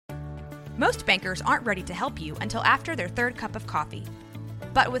Most bankers aren't ready to help you until after their third cup of coffee.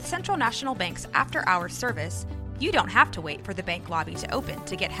 But with Central National Bank's after-hours service, you don't have to wait for the bank lobby to open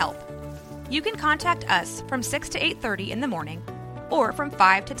to get help. You can contact us from 6 to 8:30 in the morning or from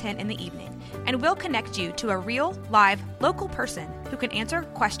 5 to 10 in the evening, and we'll connect you to a real, live, local person who can answer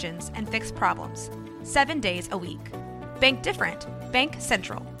questions and fix problems 7 days a week. Bank different. Bank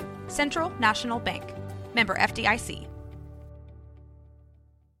Central. Central National Bank. Member FDIC.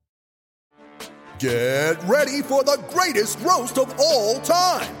 Get ready for the greatest roast of all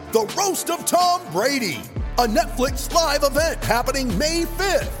time, the Roast of Tom Brady, a Netflix live event happening May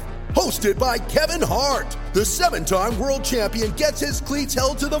 5th. Hosted by Kevin Hart, the 7-time world champion gets his cleats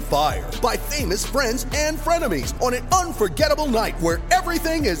held to the fire by famous friends and frenemies on an unforgettable night where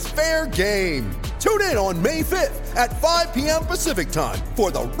everything is fair game. Tune in on May 5th at 5 p.m. Pacific time for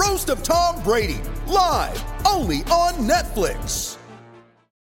the Roast of Tom Brady, live only on Netflix.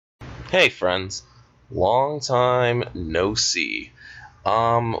 Hey friends, long time no see.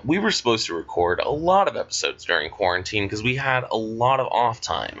 We were supposed to record a lot of episodes during quarantine because we had a lot of off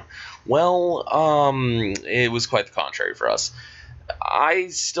time. Well, it was quite the contrary for us. I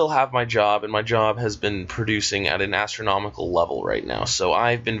still have my job, and my job has been producing at an astronomical level right now, so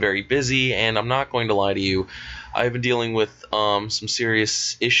I've been very busy, and I'm not going to lie to you, I've been dealing with some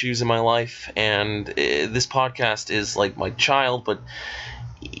serious issues in my life, and this podcast is like my child, but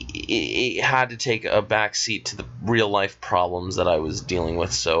it had to take a backseat to the real-life problems that I was dealing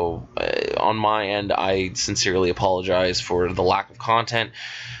with, so on my end, I sincerely apologize for the lack of content.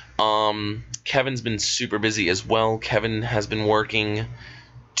 Kevin's been super busy as well. Kevin has been working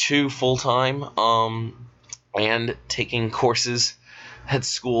 2 full-time and taking courses at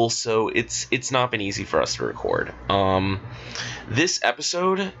school, so it's not been easy for us to record. This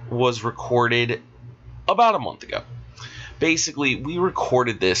episode was recorded about a month ago. Basically, we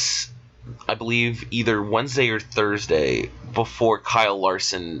recorded this, I believe, either Wednesday or Thursday before Kyle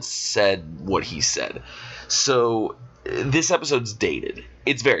Larson said what he said. So this episode's dated.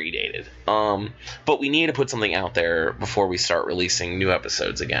 It's very dated. But we need to put something out there before we start releasing new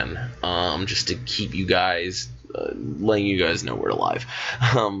episodes again, just to keep you guys, letting you guys know we're alive.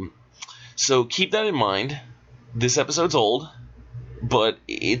 So keep that in mind. This episode's old, but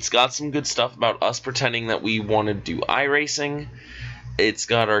it's got some good stuff about us pretending that we want to do iRacing. It's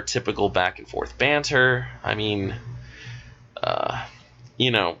got our typical back and forth banter. I mean,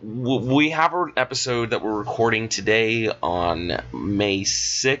 we have an episode that we're recording today on May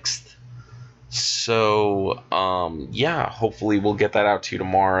 6th. So, hopefully we'll get that out to you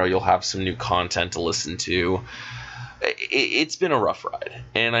tomorrow. You'll have some new content to listen to. It's been a rough ride,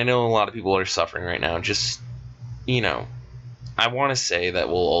 and I know a lot of people are suffering right now. Just, I want to say that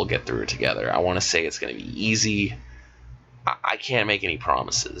we'll all get through it together. I want to say it's going to be easy. I can't make any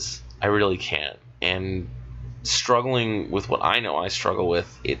promises. I really can't. And struggling with what I know I struggle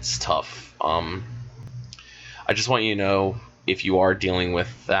with, it's tough. I just want you to know, if you are dealing with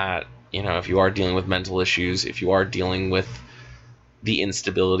that, if you are dealing with mental issues, if you are dealing with the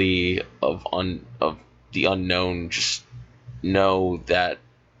instability of the unknown, just know that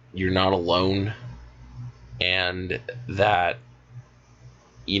you're not alone, and that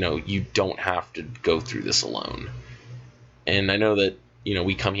you don't have to go through this alone. And I know that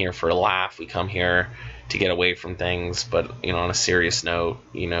we come here for a laugh, we come here to get away from things, but on a serious note,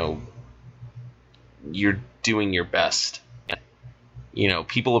 you're doing your best.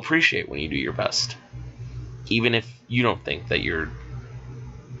 People appreciate when you do your best, even if you don't think that you're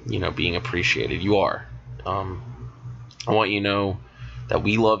being appreciated. You are. I want you to know that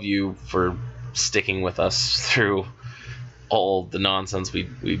we love you for sticking with us through all the nonsense we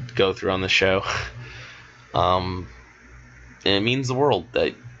go through on the show. And it means the world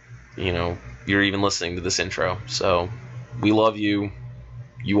that you're even listening to this intro. So we love you.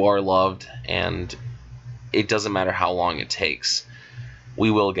 You are loved, and it doesn't matter how long it takes.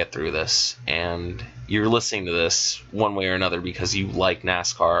 We will get through this, and you're listening to this one way or another because you like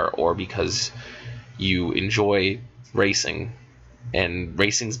NASCAR or because you enjoy racing, and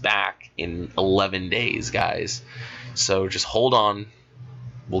racing's back in 11 days, guys. So just hold on.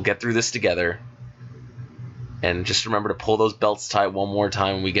 We'll get through this together. And just remember to pull those belts tight one more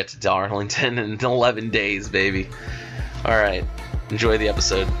time when we get to Darlington in 11 days, baby. All right. Enjoy the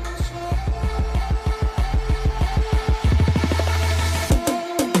episode.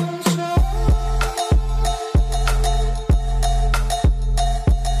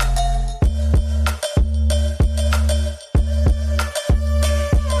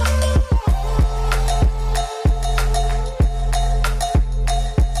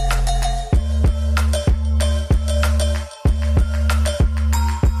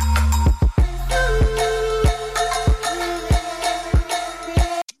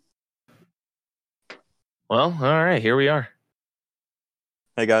 Well, all right, here we are.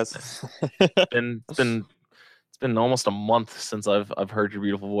 Hey guys. It's been almost a month since I've heard your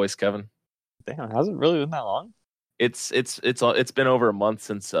beautiful voice, Kevin. Damn, has it really been that long? It's been over a month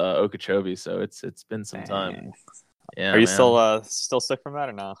since Okeechobee, so it's been some time. Dang. Yeah. Are you man. still sick from that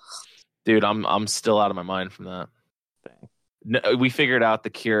or no? Dude, I'm still out of my mind from that. Dang. No, we figured out the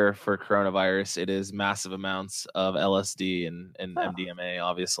cure for coronavirus. It is massive amounts of LSD and MDMA,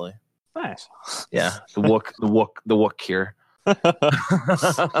 obviously. Nice. Yeah, the Wook cure.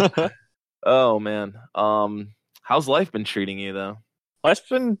 Oh man. How's life been treating you though? Life's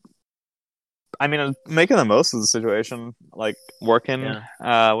been, I'm making the most of the situation. Like working,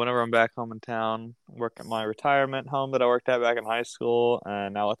 whenever I'm back home in town, work at my retirement home that I worked at back in high school,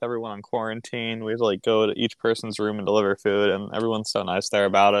 and now with everyone on quarantine, we like go to each person's room and deliver food, and everyone's so nice there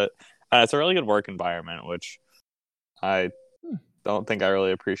about it. And it's a really good work environment, which I don't think I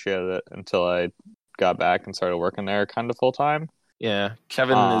really appreciated it until I got back and started working there kind of full time. Yeah,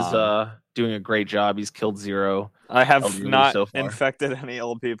 Kevin is doing a great job. He's killed 0. I have not infected any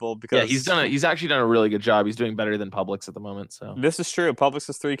old people because he's actually done a really good job. He's doing better than Publix at the moment. So this is true. Publix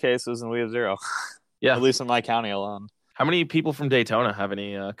has 3 cases and we have 0. Yeah, at least in my county alone. How many people from Daytona have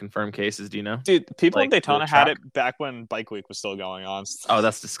any confirmed cases? Do you know? Dude, people in Daytona had it back when Bike Week was still going on. Oh,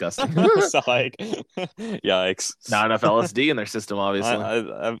 that's disgusting. So yikes! Not enough LSD in their system, obviously.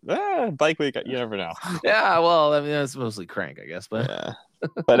 Bike Week, you never know. Yeah, well, that's mostly crank, I guess. But yeah,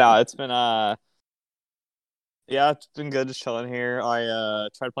 but no, it's been it's been good just chilling here. I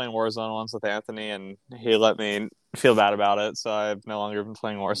tried playing Warzone once with Anthony, and he let me feel bad about it, so I've no longer been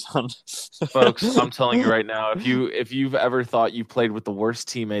playing Warzone. Folks, I'm telling you right now, if you've ever thought you played with the worst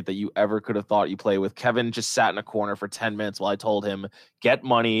teammate that you ever could have thought you played with, Kevin just sat in a corner for 10 minutes while I told him, get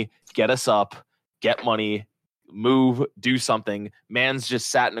money, get us up, get money, move, do something. Man's just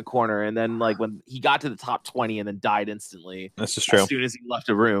sat in a corner, and then when he got to the top 20 and then died instantly. That's just true. As soon as he left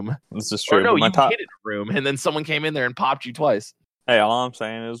a room. That's just true. Or no, you hit in a room, and then someone came in there and popped you twice. Hey, all I'm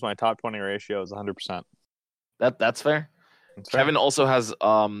saying is my top 20 ratio is 100%. That's fair. Kevin also has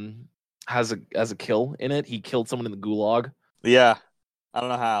a kill in it. He killed someone in the gulag. Yeah, I don't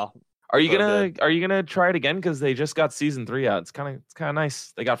know how. Are you gonna try it again? Because they just got season 3 out. It's kind of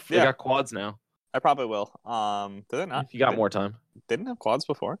nice. They got quads now. I probably will. Did they not? If you got more time. Didn't have quads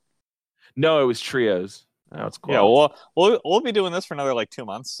before. No, it was trios. Now it's quads. Yeah, we'll be doing this for another 2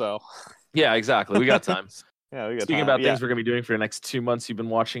 months. So. Yeah, exactly. We got time. Yeah, we got Speaking time. about things we're gonna be doing for the next 2 months, you've been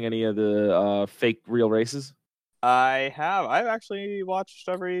watching any of the fake real races? I have. I've actually watched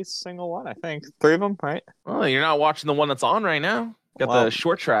every single one, I think. 3 of them, right? Oh, you're not watching the one that's on right now? Got the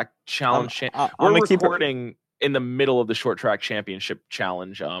short track challenge. We're recording in the middle of the short track championship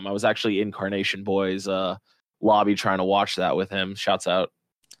challenge. I was actually in Carnation Boys lobby trying to watch that with him. Shouts out.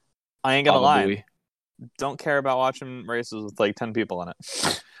 I ain't gonna lie. Don't care about watching races with 10 people in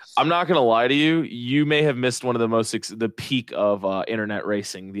it. I'm not gonna lie to you. You may have missed one of the peak of internet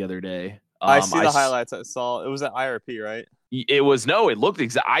racing the other day. I see the highlights. I saw it was at IRP, right? It was it looked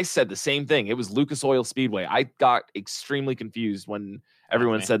I said the same thing. It was Lucas Oil Speedway. I got extremely confused when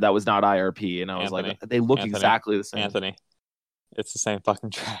everyone said that was not IRP, and I was like, they look exactly the same. Anthony, it's the same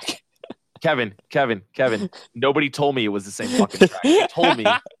fucking track. Kevin. Nobody told me it was the same fucking track. They told me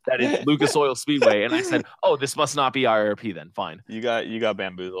that it's Lucas Oil Speedway, and I said, "Oh, this must not be IRP." Then fine. You got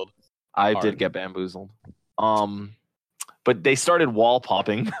bamboozled. I did get bamboozled. But they started wall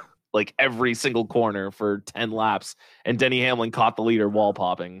popping every single corner for 10 laps, and Denny Hamlin caught the leader wall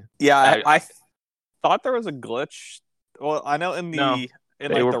popping. Yeah, I thought there was a glitch. Well, I know in the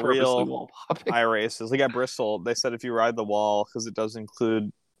real iRaces, at Bristol, they said if you ride the wall, because it does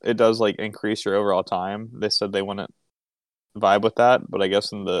increase your overall time. They said they wouldn't vibe with that, but I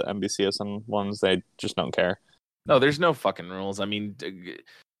guess in the NBCSN ones, they just don't care. No, there's no fucking rules. I mean,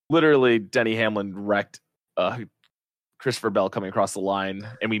 literally, Denny Hamlin wrecked Christopher Bell coming across the line,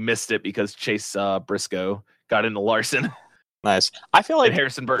 and we missed it because Chase Briscoe got into Larson. Nice. I feel like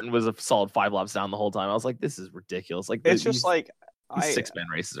Harrison Burton was a solid 5 laps down the whole time. I was like, this is ridiculous. It's just these 6-man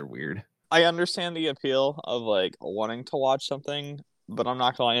races are weird. I understand the appeal of wanting to watch something, but I'm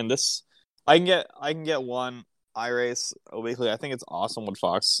not gonna lie. In this, I can get one iRace weekly. I think it's awesome what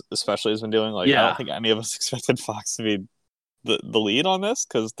Fox especially has been doing. I don't think any of us expected Fox to be the lead on this,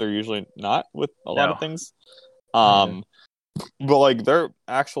 because they're usually not with a lot of things. But their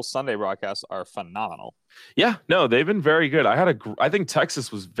actual Sunday broadcasts are phenomenal. Yeah, no, they've been very good. I think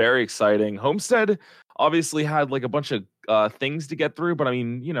Texas was very exciting. Homestead obviously had a bunch of things to get through, but I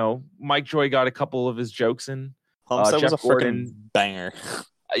mean, Mike Joy got a couple of his jokes in. Homestead was a freaking banger.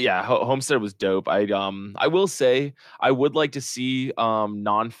 Yeah, Homestead was dope. I will say I would like to see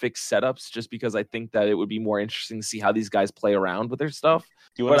non-fixed setups just because I think that it would be more interesting to see how these guys play around with their stuff.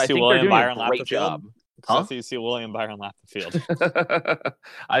 Do you want to see William Byron lap the field? Huh? So you see William Byron lap the field.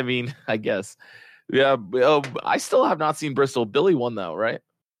 I mean, I guess. Yeah, I still have not seen Bristol. Billy won though, right?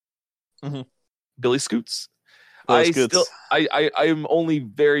 Mm-hmm. Billy Scoots. I am only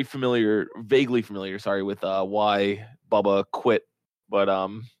vaguely familiar, with why Bubba quit, but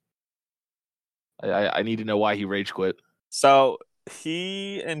I need to know why he rage quit. So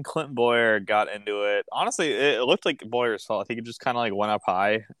he and Clint Boyer got into it. Honestly, it looked like Boyer's fault. He just kind of like went up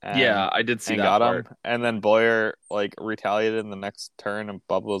high. Yeah, I did see that got part. him, and then Boyer like retaliated in the next turn, and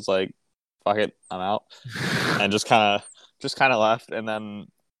Bubba was like, "Fuck it, I'm out," and just kind of left, and then.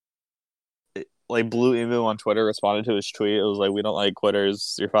 Like Blue Emu on Twitter responded to his tweet. It was like, "We don't like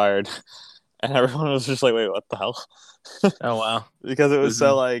quitters. You're fired," and everyone was just like, "Wait, what the hell?" Oh wow! Because it was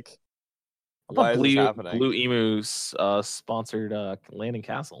so like, why is this happening? Blue Emu sponsored Landing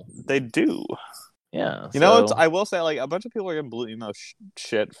Castle. They do. Yeah. You know, I will say, like, a bunch of people are getting Blue Emu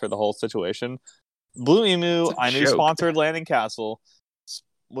shit for the whole situation. Blue Emu, I knew sponsored Landing Castle,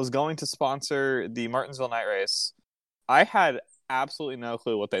 was going to sponsor the Martinsville Night Race. I had absolutely no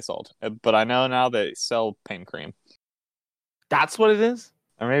clue what they sold, but I know now they sell pain cream. That's what it is,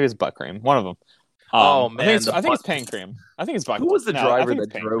 or maybe it's butt cream. One of them. Oh man, I think it's pain cream. I think it's butt. Who was the driver that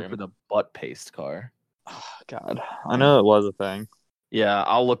drove for the butt paste car? Oh, God, I know it was a thing. Yeah,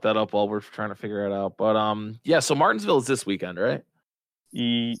 I'll look that up while we're trying to figure it out. But yeah, so Martinsville is this weekend, right?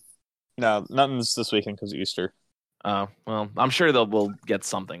 No, nothing's this weekend because of Easter. Oh well, I'm sure we'll get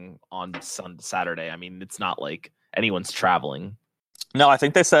something on Saturday. I mean, it's not like anyone's traveling. No, I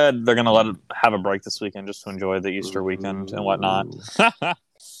think they said they're going to have a break this weekend just to enjoy the Easter weekend and whatnot.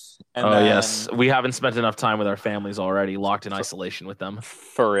 Yes. We haven't spent enough time with our families already, locked in isolation with them.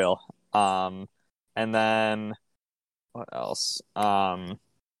 For real. And then, what else?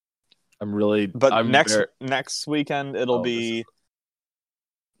 Next weekend, it'll be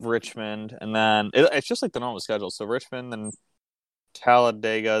Richmond, and then it's just like the normal schedule. So Richmond, then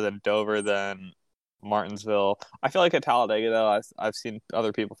Talladega, then Dover, then Martinsville. I feel like at Talladega, though, I've seen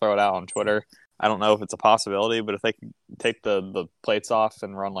other people throw it out on Twitter. I don't know if it's a possibility, but if they could take the plates off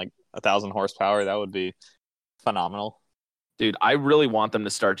and run like 1,000 horsepower, that would be phenomenal. Dude, I really want them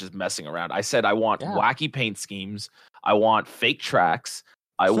to start just messing around. I said I want wacky paint schemes. I want fake tracks.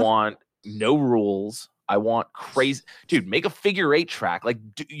 I want no rules. I want crazy... Dude, make a figure 8 track. Like,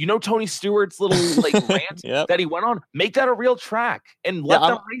 you know Tony Stewart's little like rant that he went on? Make that a real track and let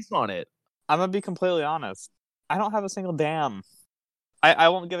them race on it. I'm going to be completely honest. I don't have a single damn. I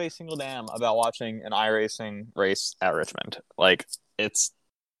won't give a single damn about watching an iRacing race at Richmond. Like, it's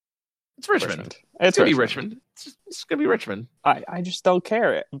Richmond. It's going to be Richmond. It's going to be Richmond. I just don't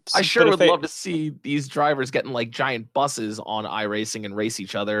care. I sure would love to see these drivers getting like giant buses on iRacing and race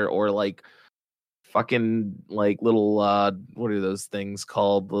each other, or like fucking like little, what are those things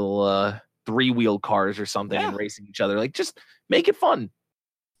called? Little 3-wheel cars or something and racing each other. Like, just make it fun.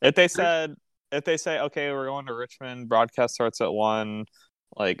 If they say, okay, we're going to Richmond, broadcast starts at 1,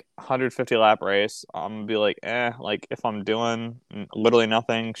 like 150 lap race, I'm gonna be like, like if I'm doing literally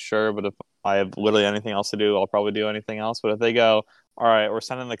nothing, sure, but if I have literally anything else to do, I'll probably do anything else. But if they go, all right, we're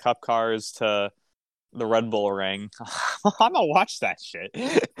sending the cup cars to the Red Bull Ring, I'm gonna watch that shit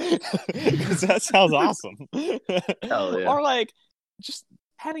because that sounds awesome. Hell yeah. Or like just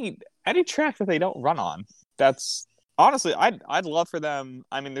any track that they don't run on. That's honestly, I'd love for them.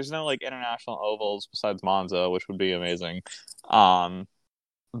 I mean, there's no like international ovals besides Monza, which would be amazing.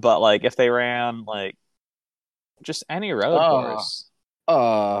 But like if they ran like just any road course.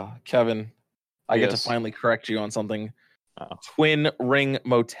 Kevin, I get to finally correct you on something. Twin Ring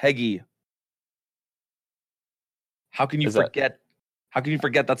Motegi. How can you forget? How can you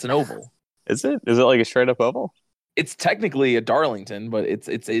forget that's an oval? Is it? Is it like a straight up oval? It's technically a Darlington, but it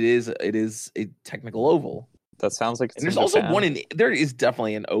is a technical oval. That sounds like. And there's also one there is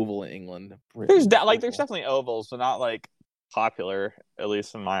definitely an oval in England. There's definitely ovals, but not like popular, at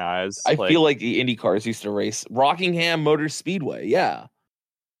least in my eyes. I feel like the Indy cars used to race Rockingham Motor Speedway. Yeah,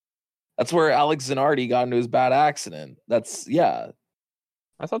 that's where Alex Zanardi got into his bad accident. I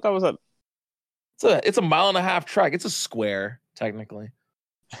thought that was it's a 1.5 mile track. It's a square technically.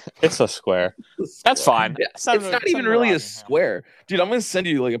 It's a square. That's fine. It's not even really a square, dude. I'm gonna send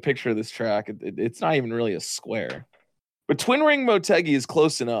you like a picture of this track. It's not even really a square. But Twin Ring Motegi is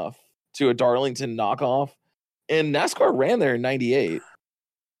close enough to a Darlington knockoff, and NASCAR ran there in '98.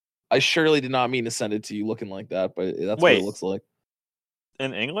 I surely did not mean to send it to you looking like that, but that's what it looks like.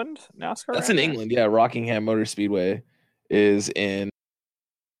 In England, NASCAR. That's in England, yeah. Rockingham Motor Speedway is in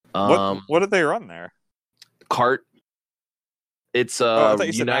What did they run there? Kart. It's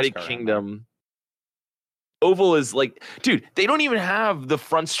United Kingdom. Oval is like, dude, they don't even have the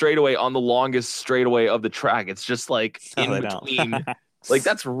front straightaway on the longest straightaway of the track. It's just like in between. Like,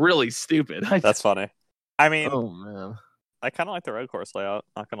 that's really stupid. That's funny. I mean, oh man, I kind of like the road course layout.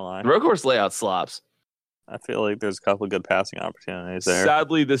 Not gonna lie, the road course layout slaps. I feel like there's a couple of good passing opportunities there.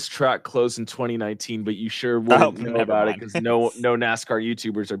 Sadly, this track closed in 2019, but you sure wouldn't know about it because no NASCAR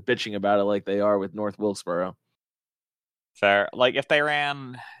YouTubers are bitching about it like they are with North Wilkesboro. Fair. Like if they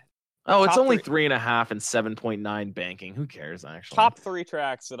ran. Oh, it's only 3.5 and 7.9 banking. Who cares, actually? Top 3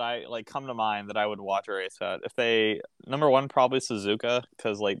 tracks that I like come to mind that I would watch a race at. If they number 1, probably Suzuka,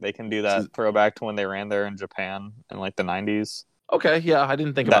 because like they can do that throwback to when they ran there in Japan in like the 90s. Okay, yeah, I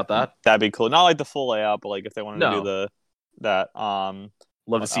didn't think about that. That'd be cool. Not like the full layout, but like if they wanted to do that.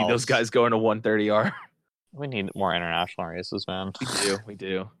 Love to see those guys going to 130R. We need more international races, man. We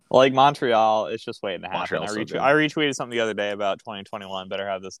do. Like Montreal, it's just waiting to happen. I retweeted something the other day about 2021. Better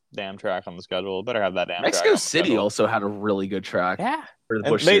have this damn track on the schedule. Better have that damn Mexico track on City schedule. also had a really good track. Yeah. For the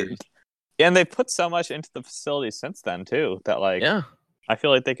Busch Series. And they put so much into the facility since then, too, that like, I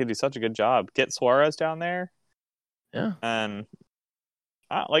feel like they could do such a good job. Get Suarez down there. Yeah. And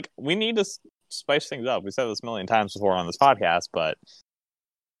we need to spice things up. We said this a million times before on this podcast, but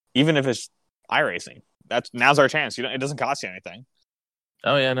even if it's iRacing, now's our chance. It doesn't cost you anything.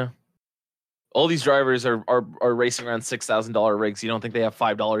 Oh yeah, no. All these drivers are racing around $6,000 rigs. You don't think they have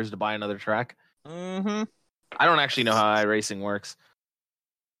 $5 to buy another track? Mm-hmm. I don't actually know how iRacing works.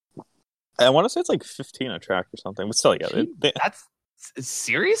 I want to say it's like 15 a track or something, but still, yeah. That's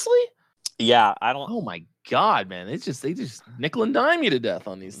seriously? Yeah, I don't. Oh my god, man! They just nickel and dime you to death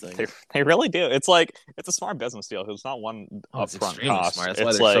on these things. They really do. It's like it's a smart business deal because it's not one upfront cost. Smart.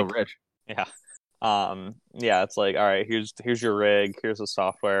 That's why they're so rich. Yeah. Yeah, it's like, all right, here's your rig, here's the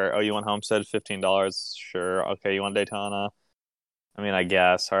software. Oh, you want Homestead, $15? Sure. Okay, you want Daytona? I mean, I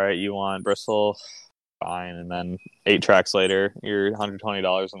guess. All right, you want Bristol? Fine. And then 8 tracks later, you're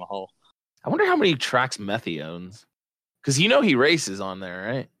 $120 in the hole. I wonder how many tracks Methy owns. Because he races on there,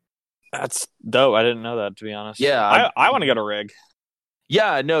 right? That's dope. I didn't know that, to be honest. Yeah. I want to get a rig.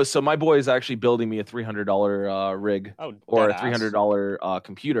 Yeah, no. So my boy is actually building me a $300 rig or a $300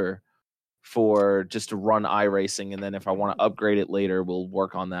 computer for just to run iRacing, and then if I want to upgrade it later, we'll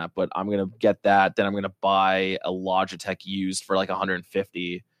work on that. But I'm gonna get that. Then I'm gonna buy a Logitech used for like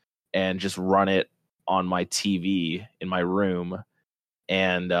 $150 and just run it on my TV in my room,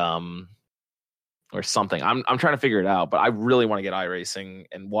 and or something. I'm trying to figure it out, but I really want to get iRacing,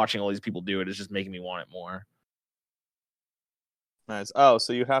 and watching all these people do it is just making me want it more. Nice. Oh,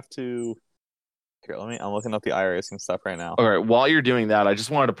 so you have to. Here, I'm looking up the iRacing stuff right now. All right, while you're doing that, I just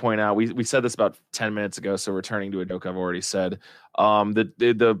wanted to point out we said this about 10 minutes ago, so returning to a joke I've already said.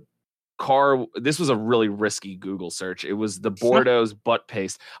 The car, this was a really risky Google search. It was the Bordeaux's butt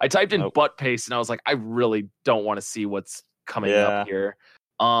paste. I typed in butt paste and I was like, I really don't want to see what's coming up here.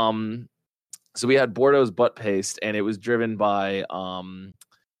 So we had Bordeaux's butt paste, and it was driven by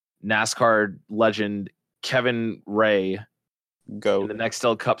NASCAR legend Kevin Ray in the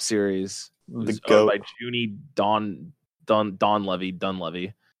Nextel Cup Series. It was owned by Junie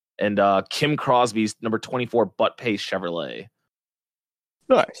Dunlevy, and Kim Crosby's number 24 butt paste Chevrolet.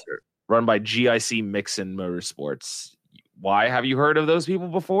 Nice. Run by GIC Mixon Motorsports. Why have you heard of those people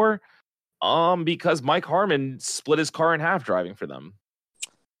before? Because Mike Harmon split his car in half driving for them.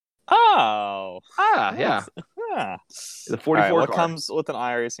 Oh. Yeah. Yeah. The 44 what comes with an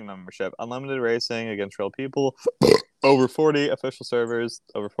iRacing membership? Unlimited racing against real people, over 40 official servers,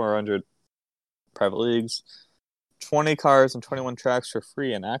 over 400 private leagues, 20 cars and 21 tracks for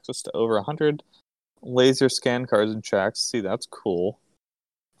free, and access to over 100 laser scan cars and tracks. See, that's cool.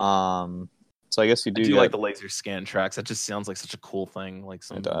 So I guess you do like the laser scan tracks. That just sounds like such a cool thing, like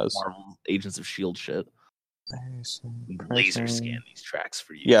some Marvel Agents of S.H.I.E.L.D. shit. Laser scan these tracks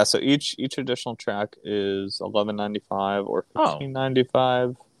for you. Yeah, so each additional track is $11.95 or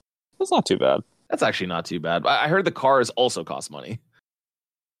 $15.95. That's not too bad. That's actually not too bad. I heard the cars also cost money.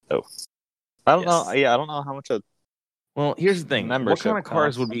 Oh. I don't know. Yeah, I don't know how much Well, here's the thing. What kind of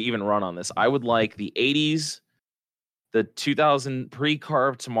cars would we even run on this? I would like the 80s, the 2000 pre-Car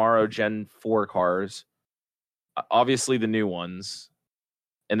of Tomorrow Gen 4 cars, obviously the new ones,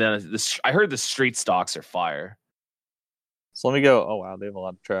 and then I heard the street stocks are fire. So let me go. Oh, wow, they have a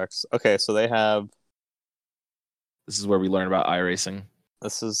lot of tracks. Okay, so they have... This is where we learn about iRacing.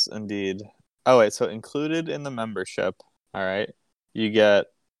 This is indeed... Oh, wait, so included in the membership, all right, you get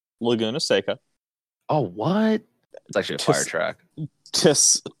Laguna Seca. Oh, what? It's actually a fire track.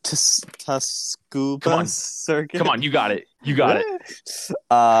 Tuscuba Circuit. Come on, you got it. You got it.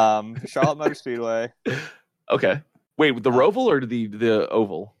 Charlotte Motor Speedway. Okay. Wait, the Roval or the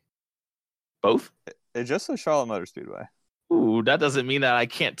Oval? Both? It just says Charlotte Motor Speedway. Ooh, that doesn't mean that I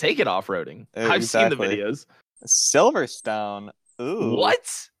can't take it off-roading. I've seen the videos. Silverstone. Ooh.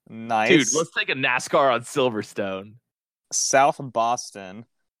 What? Nice. Dude, let's take a NASCAR on Silverstone. South Boston.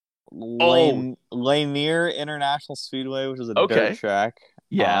 Lanier International Speedway, which is a dirt track.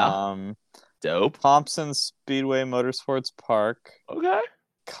 Yeah. Dope. Thompson Speedway Motorsports Park. Okay.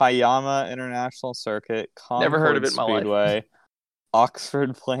 Kiama International Circuit. Concord Never heard of it in my Speedway. life.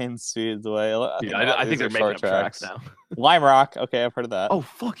 Oxford Plains Speedway. I think they're making up tracks now. Lime Rock. Okay, I've heard of that. Oh,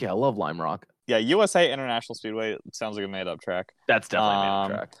 fuck yeah. I love Lime Rock. Yeah, USA International Speedway. It sounds like a made-up track. That's definitely a made-up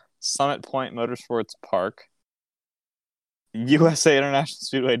track. Summit Point Motorsports Park. USA International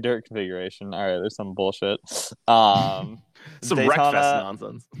Speedway dirt configuration. All right, there's some bullshit. Some Daytona Wreckfest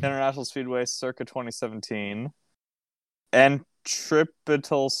nonsense. International Speedway Circa 2017. And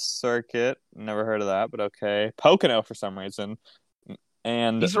Tripital Circuit. Never heard of that, but okay. Pocono for some reason.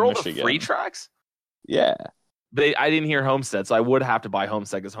 And these are all Michigan. The free tracks? Yeah. But I didn't hear Homestead, so I would have to buy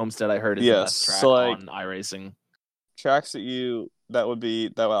Homestead because Homestead I heard is the best track on iRacing. Tracks that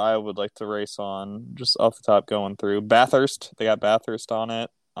I would like to race on, just off the top going through. Bathurst, they got Bathurst on it.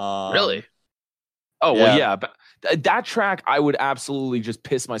 Really? Oh, yeah. Well, yeah. That track, I would absolutely just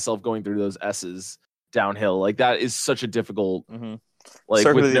piss myself going through those S's downhill. Like, that is such a difficult, like,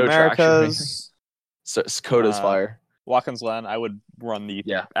 Circuit with of the no Americas. traction. Coda's fire. Watkins Glen, I would run the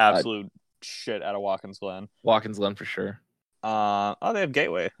absolute shit out of Watkins Glen. Watkins Glen for sure. They have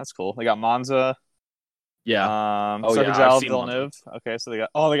Gateway. That's cool. They got Monza. Yeah. Circuit Villeneuve. Okay, so they got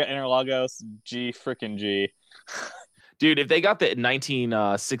Interlagos. G. Dude, if they got the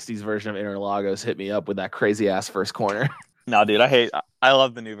 1960s version of Interlagos, hit me up with that crazy ass first corner. No, dude, I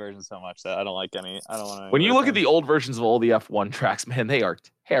love the new version so much that I don't like any. I don't want to. When you look at the old versions of all the F1 tracks, man, they are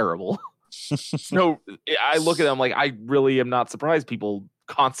terrible. No, I look at them like I really am not surprised people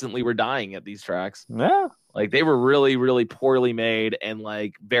constantly were dying at these tracks. Yeah, like they were really, really poorly made and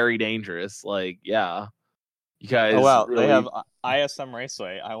like very dangerous. Like, yeah, you guys. Oh wow, really... they have ISM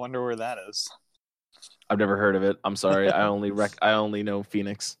Raceway. I wonder where that is. I've never heard of it. I'm sorry. I only know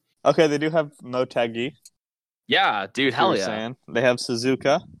Phoenix. Okay, they do have Motegi. Yeah, dude, hell yeah. They have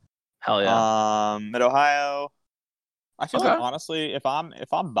Suzuka. Hell yeah. Mid Ohio. I feel like honestly, if I'm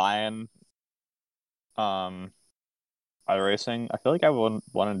buying iRacing, I feel like I would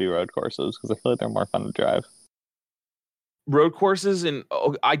want to do road courses because I feel like they're more fun to drive. Road courses, and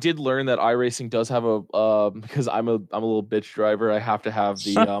I did learn that iRacing does have a because I'm a little bitch driver. I have to have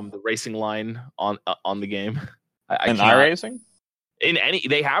the racing line on the game. In iRacing?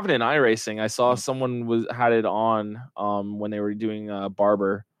 They have it in iRacing. I saw someone had it on when they were doing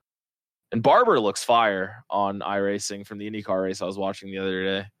Barber. And Barber looks fire on iRacing from the IndyCar race I was watching the other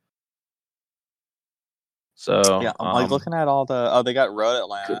day. So yeah, I'm like looking at all the they got Road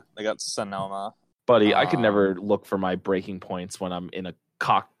Atlanta, they got Sonoma. Buddy, I could never look for my braking points when I'm in a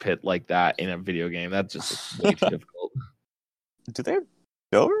cockpit like that in a video game. That's just way too difficult. Do they have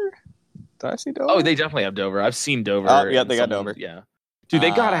Dover? Did I see Dover? Oh, they definitely have Dover. I've seen Dover. Yeah, they got Dover. Yeah. Dude,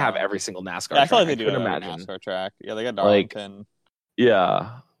 they gotta have every single NASCAR track. I feel like they do have a NASCAR track. Yeah, they got Darlington. Like,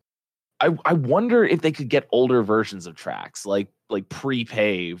 yeah. I wonder if they could get older versions of tracks, like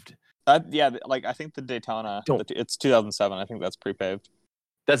pre-paved. Yeah, like I think the Daytona, it's 2007. I think that's pre-paved.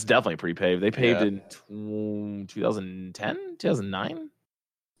 That's definitely pre-paved. They paved in 2010, 2009.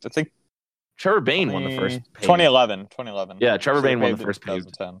 I think Trevor Bayne won the first. Paved. 2011. Yeah, Trevor Bayne won the first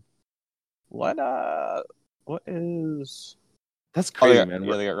paved. 2010. What is? That's crazy, man.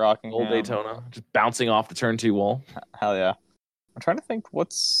 Yeah, they got Rockingham. Old Daytona, just bouncing off the turn 2 wall. Hell yeah! I'm trying to think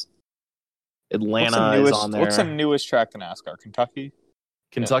what's. Atlanta is on there. What's the newest track in NASCAR? Kentucky?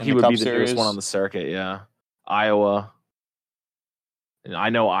 Kentucky would be the newest one on the circuit, yeah. Iowa. And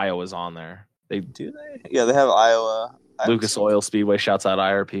I know Iowa's on there. Do they? Yeah, they have Iowa. Lucas Oil Speedway, shouts out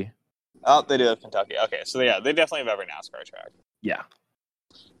IRP. Oh, they do have Kentucky. Okay, so yeah, they definitely have every NASCAR track. Yeah.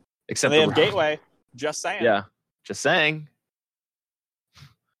 Except they have Gateway. Just saying. Yeah, just saying.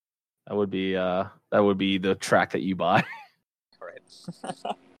 That would be the track that you buy. Right.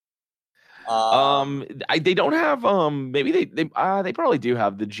 They don't have maybe they probably do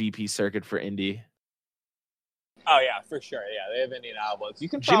have the GP circuit for Indy. Oh yeah, for sure. Yeah, they have Indianapolis. You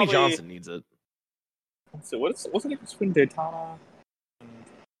can Jimmy Johnson needs it. So what's the difference between Daytona?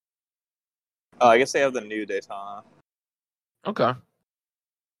 Oh, I guess they have the new Daytona. Okay.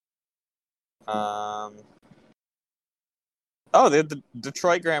 Oh, they have the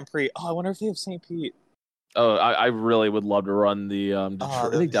Detroit Grand Prix. Oh, I wonder if they have St. Pete. Oh, I really would love to run the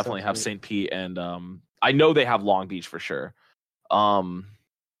Detroit. They definitely have St. Pete, and I know they have Long Beach for sure.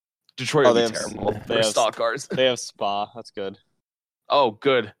 Detroit would be terrible for stock cars. They have Spa. That's good. Oh,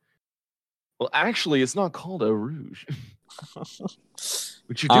 good. Well, actually, it's not called Eau Rouge.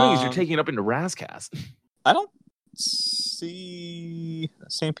 What you're doing is you're taking it up into Razcast. I don't see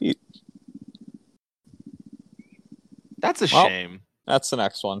St. Pete. That's a shame. That's the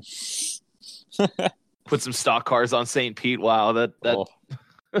next one. Put some stock cars on St. Pete. Wow, that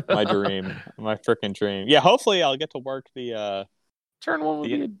my dream, my freaking dream. Yeah, hopefully I'll get to work the turn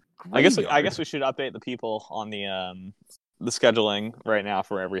one. I guess we should update the people on the scheduling right now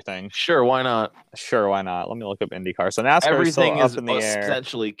for everything. Sure, why not? Let me look up IndyCar. So NASCAR everything is up in the air.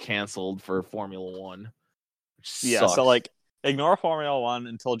 Essentially canceled for Formula One. Yeah, so like ignore Formula One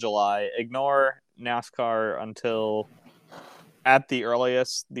until July. Ignore NASCAR until at the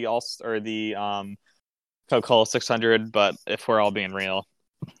earliest the Coca-Cola 600. But if we're all being real,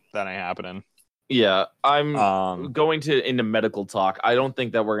 that ain't happening. Yeah, I'm going into medical talk. I don't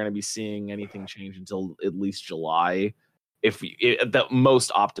think that we're going to be seeing anything change until at least July. The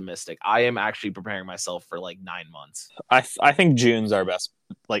most optimistic, I am actually preparing myself for like 9 months. I think June's our best.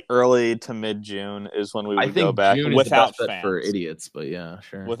 Like early to mid June is when we would go back June without is fans for idiots. But yeah,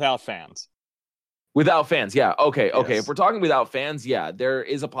 sure. Without fans, yeah. Okay. Yes. If we're talking without fans, yeah, there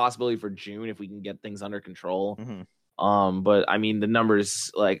is a possibility for June if we can get things under control. Mm-hmm. But I mean, the numbers,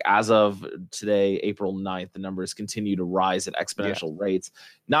 like as of today, April 9th, the numbers continue to rise at exponential rates,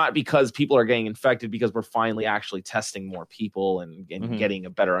 not because people are getting infected, because we're finally actually testing more people and getting a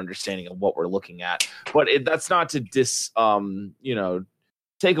better understanding of what we're looking at. But that's not to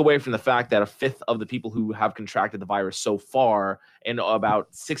take away from the fact that a fifth of the people who have contracted the virus so far, and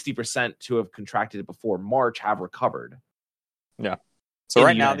about 60% who have contracted it before March, have recovered. Yeah. So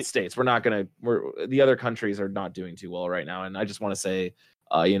right now, the United States, the other countries are not doing too well right now. And I just want to say,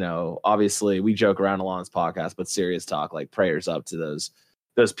 obviously we joke around a lot on this podcast, but serious talk, like prayers up to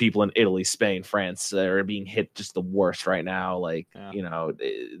those people in Italy, Spain, France that are being hit just the worst right now. Like,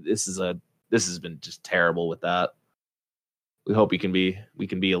 this has been just terrible with that. We hope we can be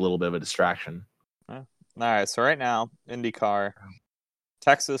a little bit of a distraction. All right. So right now, IndyCar,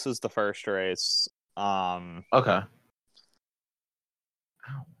 Texas is the first race. Okay.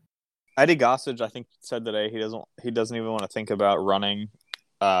 Eddie Gossage, I think, said today he doesn't even want to think about running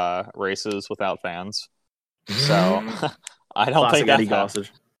races without fans. So I don't think that's Gossage.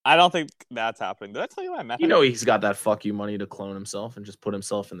 I don't think that's happening. Did I tell you I met him? He's got that fuck you money to clone himself and just put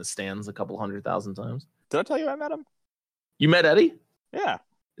himself in the stands a couple 100,000 times. Did I tell you I met him? You met Eddie? Yeah.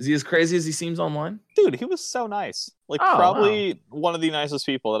 Is he as crazy as he seems online? Dude, he was so nice. Probably one of the nicest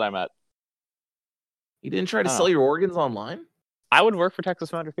people that I met. He didn't try to sell your organs online? I would work for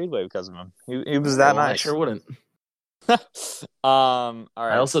Texas Motor Speedway because of him. He was that nice. I sure wouldn't. All right.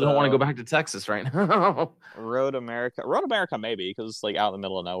 I also don't want to go back to Texas right now. Road America, maybe, because like out in the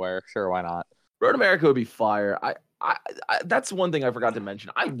middle of nowhere. Sure, why not? Road America would be fire. I that's one thing I forgot to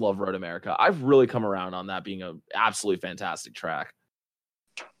mention. I love Road America. I've really come around on that being an absolutely fantastic track.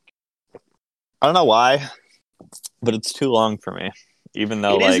 I don't know why, but it's too long for me. Even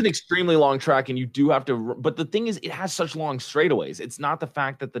though it is an extremely long track, and you do have to. But the thing is, it has such long straightaways. It's not the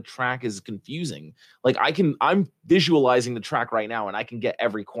fact that the track is confusing. Like I'm visualizing the track right now, and I can get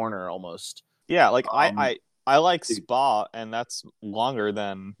every corner almost. Yeah, like I like Spa, and that's longer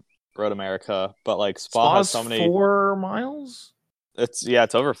than Road America. But like Spa has so many 4 miles. It's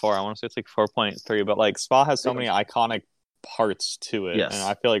over 4. I want to say it's like 4.3. But like Spa has so many iconic parts to it, and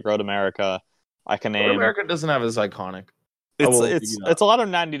I feel like Road America, I can name. Road America doesn't have as iconic. It's a lot of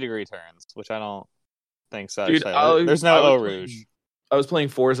 90-degree turns, which I don't think so. Dude, there's no Eau Rouge. I was playing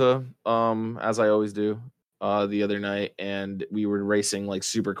Forza, as I always do, the other night, and we were racing like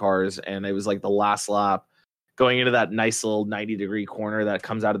supercars, and it was like the last lap, going into that nice little 90-degree corner that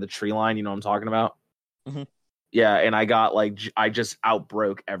comes out of the tree line. You know what I'm talking about? Mm-hmm. Yeah, and I just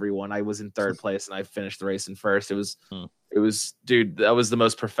outbroke everyone. I was in third place, and I finished the race in first. It was, dude, that was the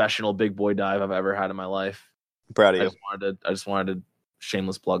most professional big boy dive I've ever had in my life. Proud of you. I just wanted to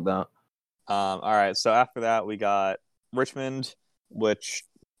shameless plug that. All right. So after that, we got Richmond, which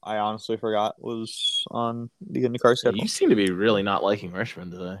I honestly forgot was on the IndyCar schedule. You seem to be really not liking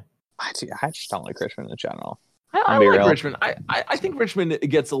Richmond today. I just don't like Richmond in general. I like Richmond. I think Richmond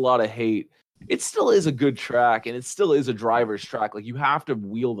gets a lot of hate. It still is a good track, and it still is a driver's track. Like, you have to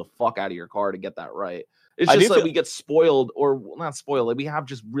wheel the fuck out of your car to get that right. It's just like we get spoiled, or not spoiled. Like, we have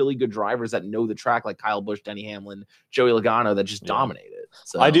just really good drivers that know the track, like Kyle Busch, Denny Hamlin, Joey Logano, that just dominate it.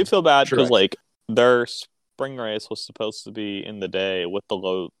 So I do feel bad because like their spring race was supposed to be in the day with the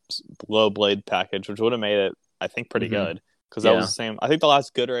low blade package, which would have made it, I think, pretty good. Because that was the same. I think the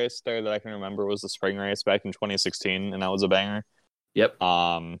last good race there that I can remember was the spring race back in 2016, and that was a banger. Yep.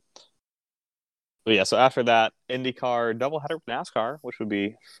 But yeah, so after that, IndyCar doubleheader with NASCAR, which would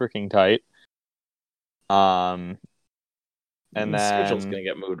be freaking tight. And the then schedule's going to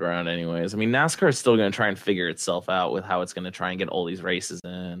get moved around anyways. I mean, NASCAR is still going to try and figure itself out with how it's going to try and get all these races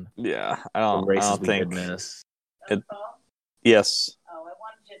in. Yeah, I don't think miss. Yes. Oh, I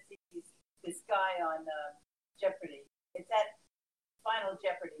wanted to see this guy on Jeopardy. It's at Final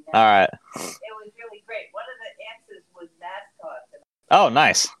Jeopardy now. All right. It was really great. One of the answers was NASCAR. Oh,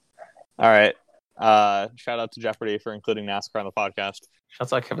 nice. All right. Shout out to Jeopardy for including NASCAR on the podcast.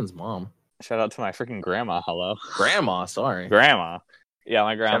 Shouts out Kevin's mom. Shout out to my freaking grandma. Hello. Grandma, sorry. Grandma. Yeah,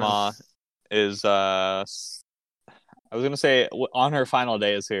 my grandma is, I was going to say on her final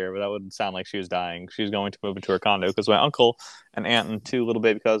days here, but that would sound like she was dying. She's going to move into her condo because my uncle and aunt and 2 little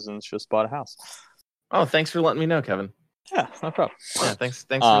baby cousins just bought a house. Oh, thanks for letting me know, Kevin. Yeah, no problem. Yeah, thanks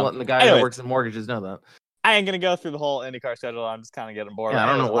for letting the guy that works in mortgages know that. I ain't going to go through the whole IndyCar schedule. I'm just kind of getting bored. Yeah, I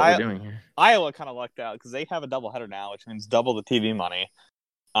don't know what we're doing here. Iowa kind of lucked out because they have a doubleheader now, which means double the TV money.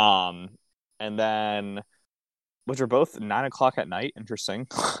 And then, which are both 9 o'clock at night. Interesting.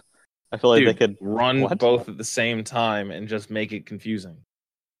 I feel like they could run both at the same time and just make it confusing.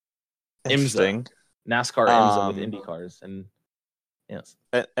 Interesting. NASCAR IMSA with Indy cars, and yes.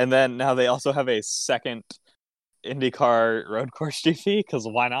 And then now they also have a second IndyCar road course GP, because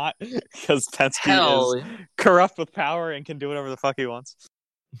why not? Because Penske is corrupt with power and can do whatever the fuck he wants.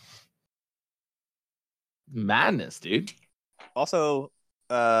 Madness, dude. Also,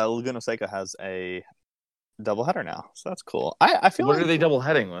 Laguna Seca has a doubleheader now, so that's cool. I feel what are they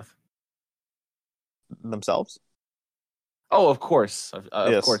doubleheading with? Themselves? Oh, of course. Of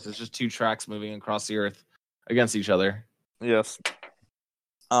course. It's just 2 tracks moving across the earth against each other. Yes.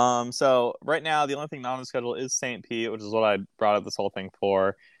 So right now, the only thing not on the schedule is St. Pete, which is what I brought up this whole thing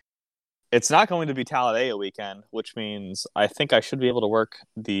for. It's not going to be Talladega weekend, which means I think I should be able to work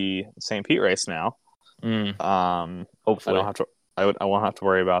the St. Pete race now. Hopefully. I won't have to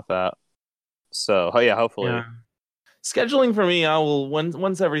worry about that. So, yeah, hopefully. Yeah. Scheduling for me, I will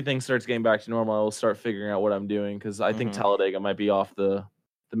once everything starts getting back to normal, I will start figuring out what I'm doing, because I think Talladega might be off the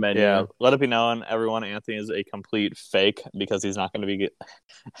menu. Yeah, let it be known, everyone, Anthony is a complete fake because he's not going to be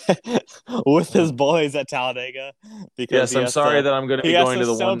with his boys at Talladega. Because I'm sorry that I'm going to be going to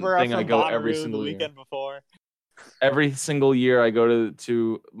the one thing I go every single weekend before. Every single year I go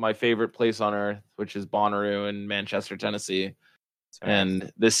to my favorite place on earth, which is Bonnaroo in Manchester, Tennessee. And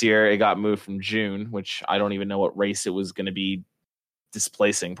this year it got moved from June, which I don't even know what race it was going to be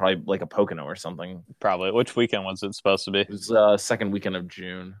displacing, probably like a Pocono or something. Probably. Which weekend was it supposed to be? It was second weekend of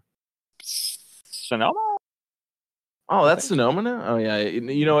June. Sonoma? Oh, that's Sonoma now? Oh, yeah.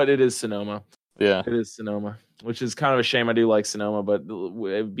 You know what? It is Sonoma. Yeah. It is Sonoma, which is kind of a shame. I do like Sonoma, but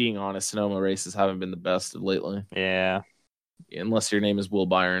being honest, Sonoma races haven't been the best lately. Yeah. Unless your name is Will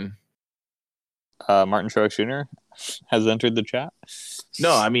Byron. Martin Truex Jr. has entered the chat.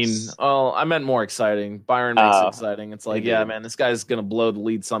 No, I mean, I meant more exciting. Byron makes it exciting. It's like, yeah, man, this guy's gonna blow the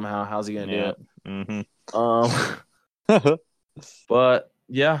lead somehow. How's he gonna do it? But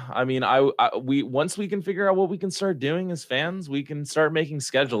yeah, I mean, we once we can figure out what we can start doing as fans, we can start making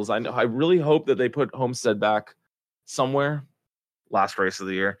schedules. I really hope that they put Homestead back somewhere. Last race of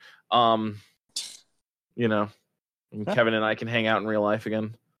the year. Kevin and I can hang out in real life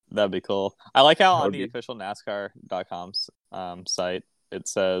again. That'd be cool. I like how on the official NASCAR.com site it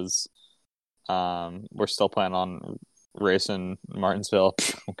says we're still planning on racing Martinsville.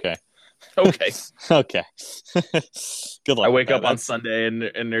 Okay. Good luck. I wake up on Sunday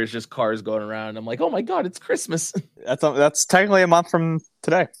and there's just cars going around. I'm like, oh my god, it's Christmas. That's technically a month from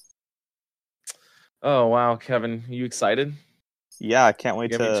today. Oh wow, Kevin, you excited? Yeah, I can't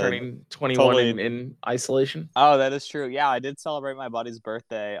wait to turning 21 in isolation. Oh, that is true. Yeah, I did celebrate my buddy's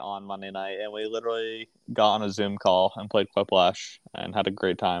birthday on Monday night, and we literally got on a Zoom call and played Quiplash and had a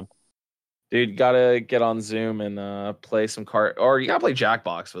great time. Dude, you gotta get on Zoom and play some card, or you gotta play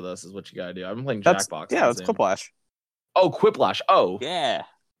Jackbox with us. Is what you gotta do. I've been playing Jackbox. Yeah, that's Quiplash. Oh, Quiplash. Oh, yeah.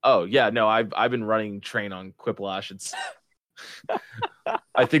 Oh, yeah. No, I've been running train on Quiplash. It's.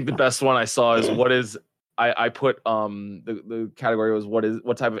 I think the best one I saw is what is. I put the category was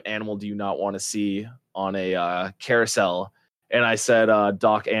what type of animal do you not want to see on a carousel, and I said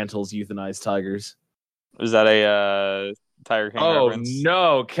Doc Antle's euthanized tigers. Is that a Tiger King reference? Oh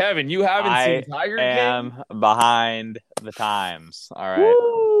no, Kevin, you haven't seen Tiger King? I am behind the times. All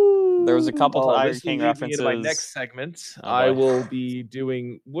right. There was a couple Tiger this King will lead me references. into my next segment. Oh, I boy. will be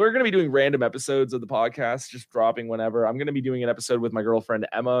doing. We're going to be doing random episodes of the podcast, just dropping whenever. I'm going to be doing an episode with my girlfriend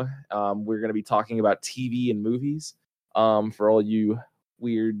Emma. We're going to be talking about TV and movies. For all you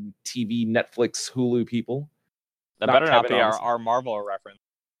weird TV, Netflix, Hulu people. That Not better not Kevin, be honestly. our Marvel reference.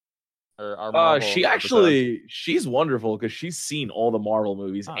 Or our Marvel she's wonderful because she's seen all the Marvel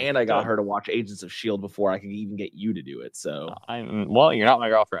movies, and I got her to watch Agents of S.H.I.E.L.D. before I could even get you to do it. So, well, you're not my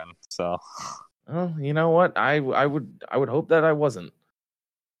girlfriend, so. Well, you know what? I would hope that I wasn't.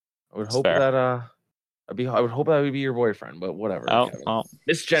 I would hope that I would hope that would be your boyfriend, but whatever.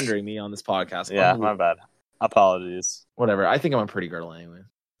 Misgendering me on this podcast. Yeah, my bad. Apologies. Whatever. I think I'm a pretty girl anyway.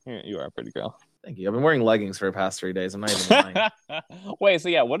 You are a pretty girl. Thank you. I've been wearing leggings for the past 3 days. I'm not even lying. Wait, so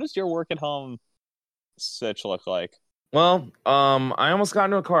yeah, what does your work at home sitch look like? Well, I almost got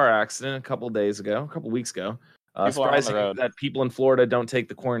into a car accident a couple weeks ago. Surprising that people in Florida don't take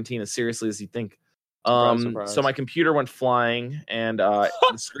the quarantine as seriously as you think. Surprise. So my computer went flying and the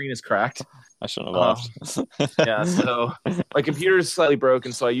screen is cracked. I shouldn't have laughed. Yeah, so my computer is slightly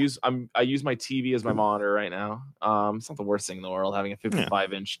broken, so I use my TV as my monitor right now. It's not the worst thing in the world having a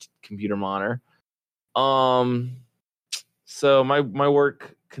 55-inch computer monitor. So my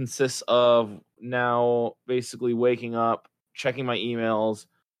work consists of now basically waking up, checking my emails,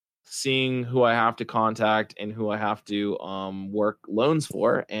 seeing who I have to contact and who I have to work loans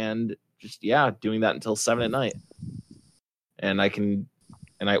for, and just doing that until 7 at night. And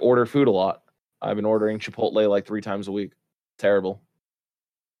I order food a lot. I've been ordering Chipotle like 3 times a week. Terrible.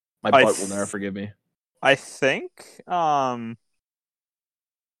 My butt will never forgive me. I think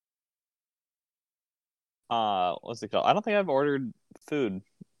what's it called? I don't think I've ordered food.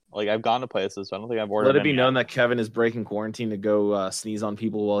 Like, I've gone to places, but I don't think I've ordered. Let it be known that Kevin is breaking quarantine to go sneeze on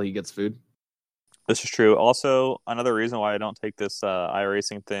people while he gets food. This is true. Also, another reason why I don't take this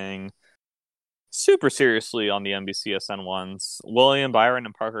iRacing thing super seriously on the NBCSN ones. William Byron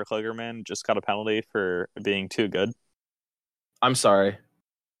and Parker Kligerman just got a penalty for being too good. I'm sorry.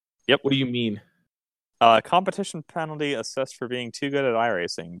 Yep. What do you mean? Competition penalty assessed for being too good at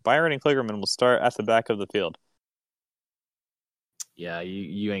iRacing. Byron and Kligerman will start at the back of the field. Yeah,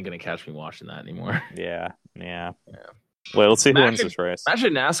 you ain't gonna catch me watching that anymore. Yeah. Wait, let's see who wins this race.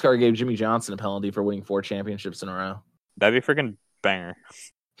 Imagine NASCAR gave Jimmy Johnson a penalty for winning 4 championships in a row. That'd be a freaking banger.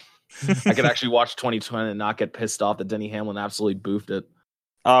 I could actually watch 2020 and not get pissed off that Denny Hamlin absolutely boofed it.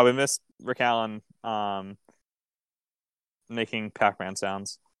 Oh, we missed Rick Allen making Pac-Man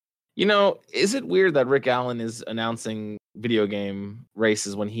sounds. You know, is it weird that Rick Allen is announcing video game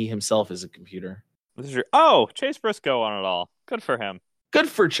races when he himself is a computer? Oh, Chase Briscoe won it all. Good for him. Good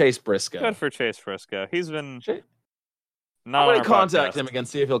for Chase Briscoe. He's been... I'm going to contact him again,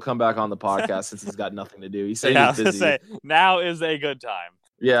 see if he'll come back on the podcast since he's got nothing to do. He said he's busy. Now is a good time.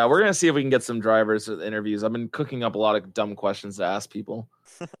 Yeah, we're going to see if we can get some drivers with interviews. I've been cooking up a lot of dumb questions to ask people.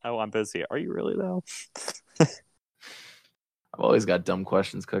 Oh, I'm busy. Are you really, though? I've always got dumb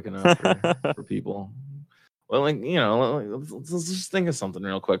questions cooking up for people. Well, like, you know, let's just think of something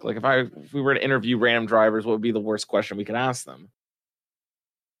real quick. Like, if we were to interview random drivers, what would be the worst question we could ask them?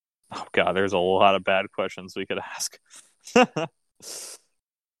 Oh, God, there's a lot of bad questions we could ask.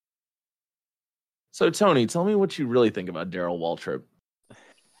 So, Tony, tell me what you really think about Darrell Waltrip.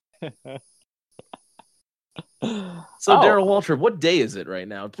 Darrell Waltrip, what day is it right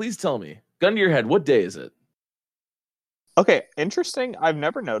now? Please tell me. Gun to your head, what day is it? Okay, interesting. I've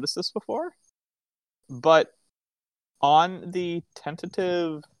never noticed this before. But on the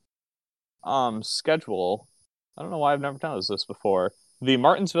tentative schedule, I don't know why I've never noticed this before. The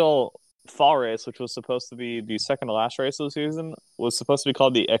Martinsville Fall Race, which was supposed to be the second to last race of the season, was supposed to be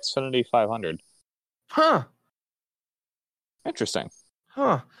called the Xfinity 500. Huh. Interesting.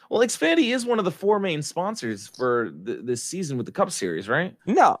 Huh. Well, Xfinity is one of the 4 main sponsors for this season with the Cup Series, right?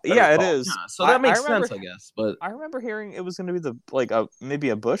 No, yeah, it is. Yeah, so that makes sense, I guess. But I remember hearing it was going to be maybe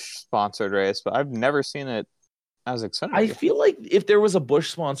a Busch sponsored race, but I've never seen it as Xfinity. I feel like if there was a Busch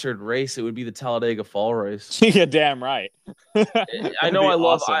sponsored race, it would be the Talladega Fall Race. Yeah, damn right. I know. I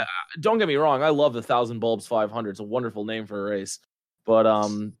love. Awesome. Don't get me wrong. I love the 1,000 Bulbs 500. It's a wonderful name for a race, but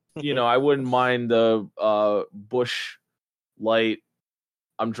you know, I wouldn't mind the Busch Light.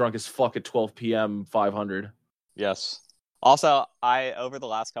 I'm drunk as fuck at 12 p.m. 500. Yes. Also, I over the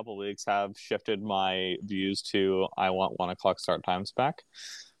last couple of weeks have shifted my views to I want 1 o'clock start times back.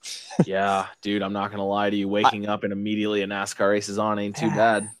 Yeah, dude, I'm not gonna lie to you. Waking up and immediately a NASCAR race is on ain't too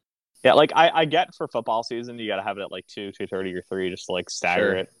bad. Yeah, like I get for football season, you got to have it at like 2, 2:30, or 3, just to like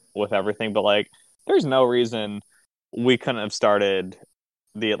stagger it with everything. But like, there's no reason we couldn't have started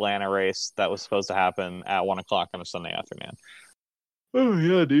the Atlanta race that was supposed to happen at 1 o'clock on a Sunday afternoon. Oh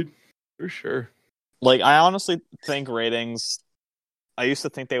yeah, dude. For sure. Like, I honestly think ratings, I used to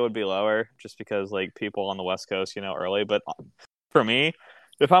think they would be lower just because, like, people on the West Coast, early. But for me,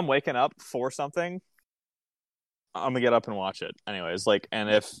 if I'm waking up for something, I'm gonna get up and watch it anyways. Like, and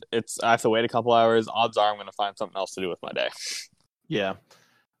if I have to wait a couple hours, odds are I'm gonna find something else to do with my day. Yeah,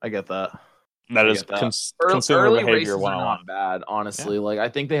 I get that. That is consumer early behavior races are 101. not bad, honestly. Yeah. Like, I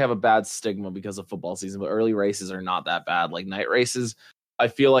think they have a bad stigma because of football season, but early races are not that bad. Like, night races, I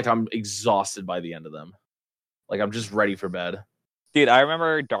feel like I'm exhausted by the end of them. Like, I'm just ready for bed. Dude, I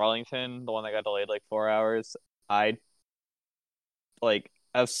remember Darlington, the one that got delayed like 4 hours. As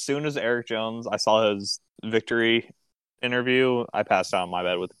soon as Eric Jones, I saw his victory interview, I passed out in my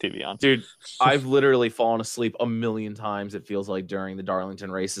bed with the TV on. Dude, I've literally fallen asleep a million times, it feels like, during the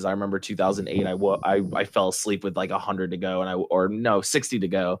Darlington races. I remember 2008, I fell asleep with like 100 to go, 60 to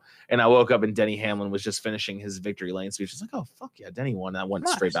go. And I woke up and Denny Hamlin was just finishing his victory lane speech. I was like, oh, fuck yeah, Denny won. And I went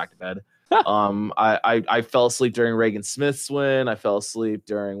straight back to bed. I fell asleep during Reagan Smith's win. I fell asleep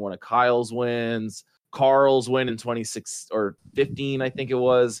during one of Kyle's wins. Carl's win in 26 or 15, I think it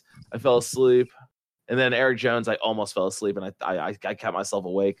was. I fell asleep. And then Eric Jones, I almost fell asleep, and I kept myself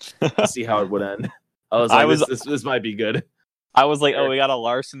awake to see how it would end. I was like, this might be good. I was like, oh, we got a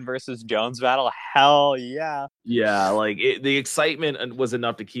Larson versus Jones battle? Hell yeah. Yeah, like, the excitement was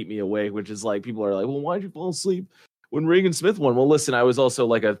enough to keep me awake, which is like, people are like, well, why'd you fall asleep when Reagan Smith won? Well, listen, I was also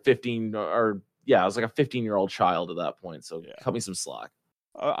like I was like a 15-year-old child at that point, so cut me some slack.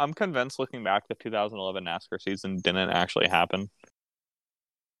 I'm convinced, looking back, the 2011 NASCAR season didn't actually happen.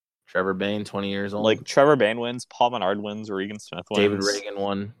 Trevor Bayne, 20 years old. Like, Trevor Bayne wins, Paul Menard wins, Regan Smith wins. David Reagan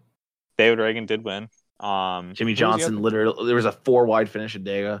won. David Reagan did win. Jimmy Johnson, literally, there was a 4-wide finish at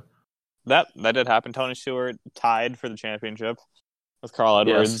Dega. That did happen. Tony Stewart tied for the championship with Carl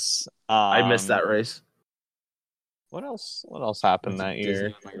Edwards. Yes. I missed that race. What else happened that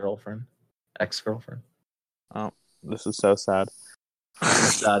year? My girlfriend. Ex-girlfriend. Oh, this is so sad.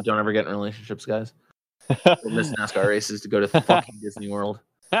 Don't ever get in relationships, guys. We'll miss NASCAR races to go to fucking Disney World.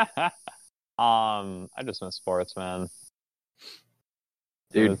 I just miss sports, man.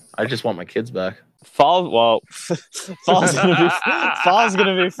 Dude, I just want my kids back. Fall's gonna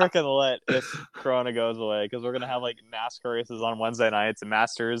be freaking lit if Corona goes away, because we're gonna have like NASCAR races on Wednesday nights and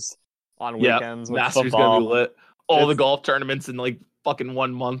Masters on weekends. With Masters football. Gonna be lit. All the golf tournaments in like fucking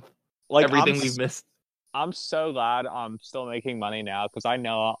 1 month. Like, everything we've missed. I'm so glad I'm still making money now, because I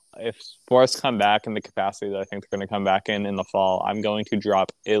know if sports come back in the capacity that I think they're going to come back in the fall, I'm going to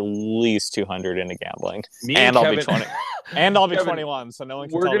drop at least 200 into gambling, I'll be 20, and I'll be 21. So no one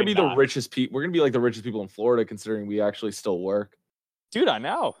can. We're going to be the richest people. We're going to be like the richest people in Florida, considering we actually still work. Dude, I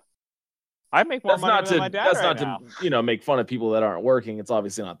know. I make more money than my dad. That's not to make fun of people that aren't working. It's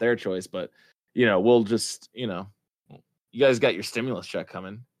obviously not their choice, but we'll just you guys got your stimulus check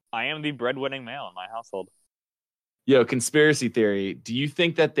coming. I am the breadwinning male in my household. Yo, conspiracy theory. Do you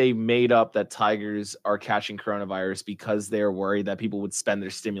think that they made up that tigers are catching coronavirus because they're worried that people would spend their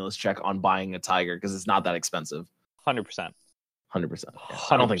stimulus check on buying a tiger because it's not that expensive? 100%. 100%.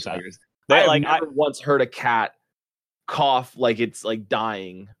 I don't think tigers. I've never once heard a cat cough like it's like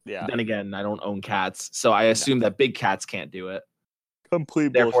dying. Yeah. Then again, I don't own cats, so I assume that big cats can't do it.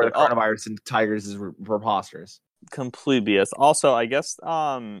 Complete Therefore, bullshit. the coronavirus in tigers is preposterous. Complete BS. Also, I guess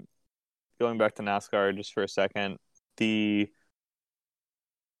going back to NASCAR just for a second, the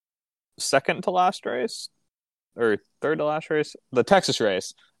second to last race or third to last race, the Texas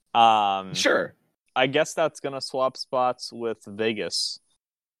race. Sure. I guess that's gonna swap spots with Vegas.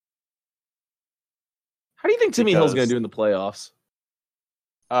 How do you think Timmy Hill's gonna do in the playoffs?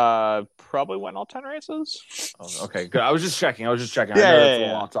 Probably win all 10 races. Oh, okay, good. I was just checking. I know that's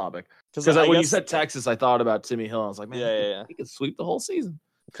a long topic. Because when you said Texas, I thought about Timmy Hill. I was like, man, he could sweep the whole season.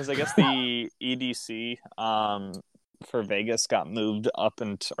 Because I guess the EDC for Vegas got moved up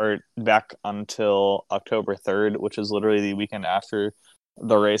or back until October 3rd, which is literally the weekend after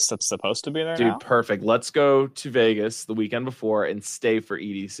the race that's supposed to be there. Dude, perfect. Let's go to Vegas the weekend before and stay for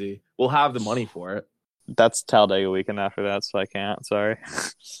EDC. We'll have the money for it. That's Talladega weekend after that, so I can't. Sorry.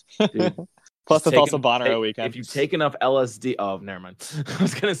 Dude, plus, it's also Bonnaroo weekend. If you take enough LSD, never mind. I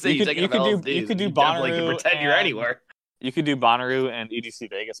was gonna say you could do Bonnaroo. You can pretend you're anywhere. You could do Bonnaroo and EDC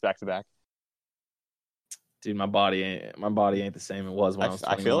Vegas back to back. Dude, my body ain't the same it was when I was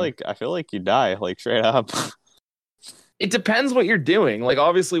 21. I feel like you die, like, straight up. It depends what you're doing. Like,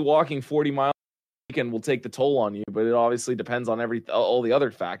 obviously, walking 40 miles a weekend will take the toll on you, but it obviously depends on all the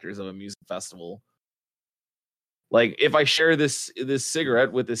other factors of a music festival. Like, if I share this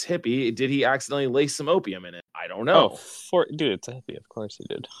cigarette with this hippie, did he accidentally lace some opium in it? I don't know. Dude, it's a hippie. Of course he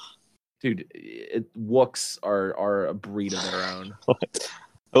did. Dude, Wooks are a breed of their own.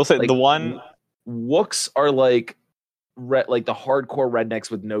 I will say Like, the one Wooks are like like the hardcore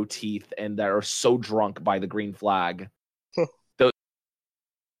rednecks with no teeth and that are so drunk by the green flag.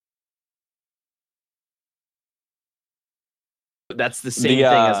 That's the same thing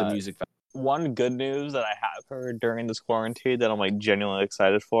as a music festival. One good news that I have heard during this quarantine that I'm like genuinely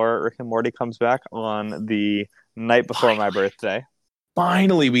excited for: Rick and Morty comes back on the night before my birthday.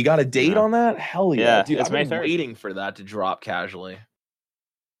 Finally, we got a date on that? Hell yeah. Dude, it's I've been May 3rd. waiting for that to drop casually.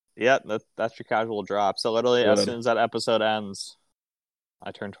 Yeah, that's your casual drop. So literally, as soon as that episode ends,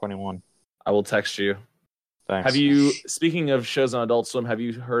 I turn 21. I will text you. Thanks. Have you, speaking of shows on Adult Swim, have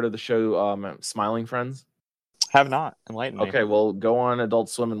you heard of the show Smiling Friends? Have not. Enlighten me. Okay, well, go on Adult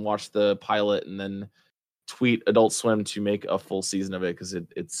Swim and watch the pilot, and then tweet Adult Swim to make a full season of it because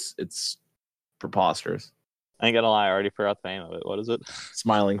it's preposterous. I ain't gonna lie, I already forgot the name of it. What is it?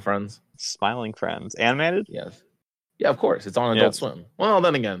 Smiling Friends. Smiling Friends. Animated? Yes. Yeah, of course. It's on Adult Swim. Well,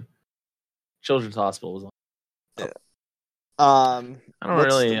 then again, Children's Hospital was on. Yeah. I don't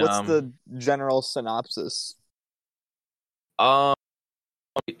really. What's the general synopsis? Dude,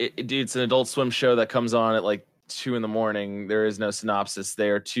 it's an Adult Swim show that comes on at like 2 a.m. There is no synopsis.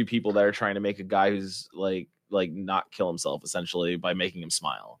 There are two people that are trying to make a guy who's like not kill himself essentially by making him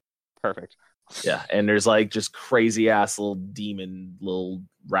smile. Perfect. Yeah, and there's like just crazy ass little demon little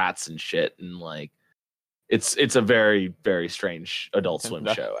rats and shit, and like it's a very, very strange Adult Swim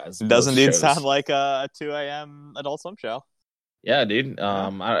show. As does indeed sound like a 2 a.m. Adult Swim show. Yeah, dude.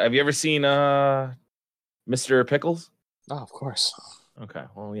 Have you ever seen Mr. Pickles? Oh, of course. Okay.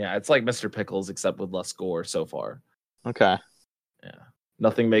 Well, yeah, it's like Mr. Pickles except with less gore so far. Okay. Yeah.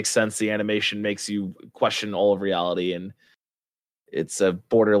 Nothing makes sense. The animation makes you question all of reality, and it's a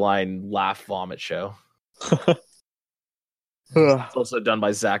borderline laugh vomit show. It's also done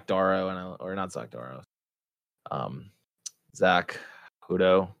by Zach Darrow or not Zach Darrow. Zach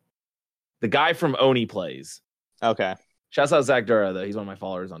Hudo. The guy from Oni plays. Okay. Shouts out Zach Darrow though. He's one of my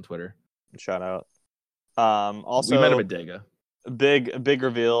followers on Twitter. Shout out. Also we met him at Dega. Big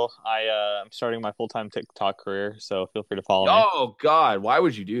reveal. I'm starting my full-time TikTok career, so feel free to follow me. Oh God, why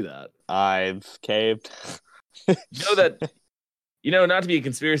would you do that? I've caved. Not to be a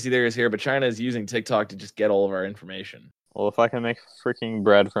conspiracy theorist here, but China is using TikTok to just get all of our information. Well, if I can make freaking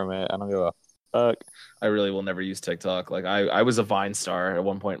bread from it, I don't give a fuck. I really will never use TikTok. Like I was a Vine star at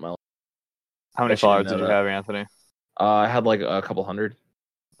one point in my life. How many followers did you have, Anthony? I had like a couple hundred.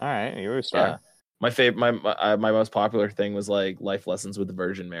 All right, you were a star. Yeah. My most popular thing was like life lessons with the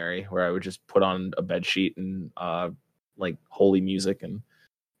Virgin Mary, where I would just put on a bed sheet and like holy music and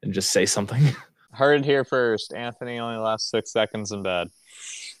just say something. Heard it here first. Anthony only lasts 6 seconds in bed.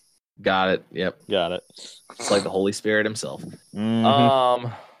 Got it. Yep. Got it. It's like the Holy Spirit himself.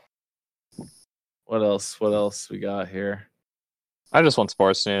 Mm-hmm. What else we got here? I just want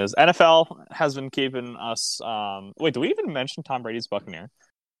sports news. NFL has been keeping us. Wait, do we even mention Tom Brady's Buccaneer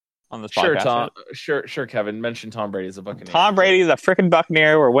on this podcast? Sure, Kevin. Mention Tom Brady as a Buccaneer. Tom Brady's a freaking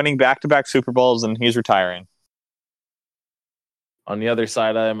Buccaneer. We're winning back-to-back Super Bowls, and he's retiring. On the other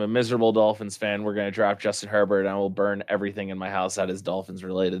side, I am a miserable Dolphins fan. We're going to draft Justin Herbert, and I will burn everything in my house that is Dolphins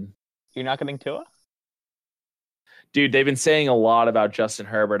related. You're not getting Tua? Dude, they've been saying a lot about Justin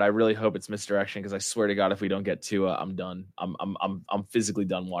Herbert. I really hope it's misdirection because I swear to God, if we don't get Tua, I'm done. I'm physically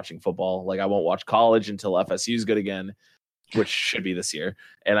done watching football. Like I won't watch college until FSU is good again, which should be this year,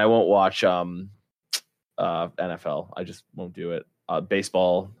 and I won't watch NFL. I just won't do it.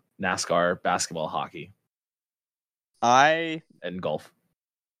 Baseball, NASCAR, basketball, hockey, and golf.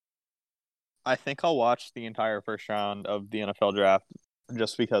 I think I'll watch the entire first round of the NFL draft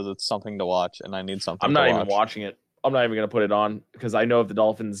just because it's something to watch, and I need something. I'm not even watching it. I'm not even going to put it on because I know if the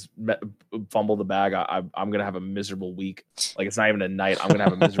Dolphins fumble the bag, I'm going to have a miserable week. Like, it's not even a night. I'm going to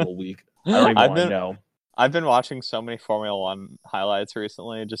have a miserable week. I don't even want to know. I've been watching so many Formula One highlights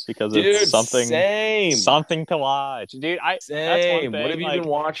recently just because it's something to watch. Dude, that's one thing. What have you been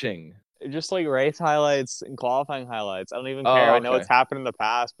watching? Just like race highlights and qualifying highlights. I don't even care. Okay. I know it's happened in the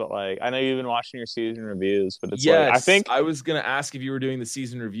past, but like I know you've been watching your season reviews. But it's I think I was gonna ask if you were doing the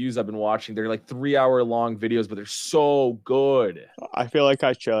season reviews. I've been watching. They're like 3-hour long videos, but they're so good. I feel like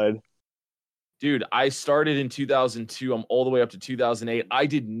I should. Dude, I started in 2002. I'm all the way up to 2008. I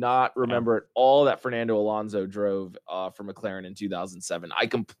did not remember at all that Fernando Alonso drove for McLaren in 2007. I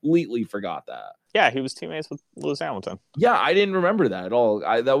completely forgot that. Yeah, he was teammates with Lewis Hamilton. Yeah, I didn't remember that at all.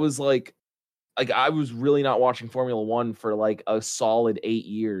 That was like I was really not watching Formula One for like a solid 8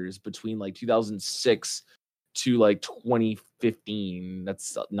 years between like 2006 to like 2015.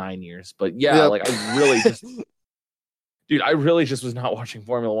 That's 9 years. But yeah, like I really just... Dude, I really just was not watching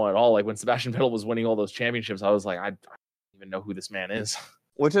Formula One at all. Like when Sebastian Vettel was winning all those championships, I was like, I don't even know who this man is.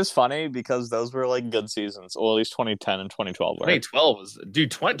 Which is funny because those were like good seasons. Well, at least 2010 and 2012 were. 2012 was,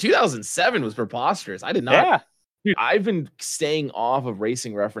 dude. 2007 was preposterous. I did not. Yeah. Dude, I've been staying off of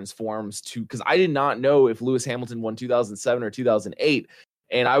Racing Reference forums because I did not know if Lewis Hamilton won 2007 or 2008.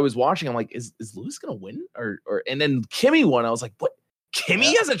 And I was watching. I'm like, is Lewis gonna win? Or and then Kimi won. I was like, what?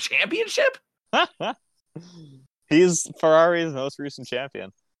 Kimi has a championship? He's Ferrari's most recent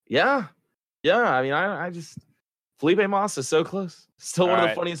champion. Yeah. I mean, I just Felipe Massa is so close. Still one of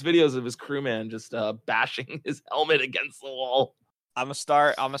the funniest videos of his crewman just bashing his helmet against the wall. I'm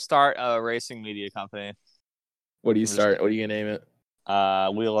gonna start a racing media company. What do you start? What are you gonna name it?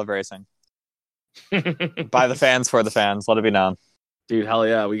 We Love Racing. By the fans for the fans. Let it be known. Dude, hell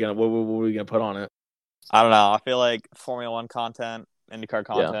yeah. What are we gonna put on it? I don't know. I feel like Formula One content, IndyCar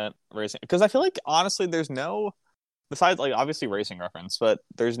content, racing. Because I feel like honestly, there's no besides like obviously Racing Reference, but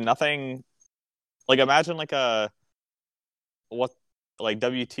there's nothing like imagine like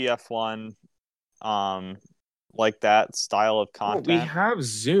WTF1, like that style of content. We have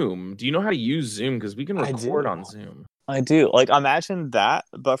Zoom. Do you know how to use Zoom? Because we can record on Zoom. I do. Like imagine that,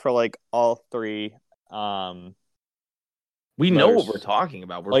 but for like all three. We know what we're talking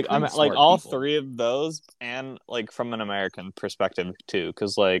about. We're like all people. three of those, and like from an American perspective too,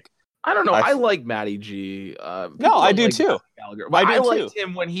 because like I don't know. I like Matty G. No, I do too. I liked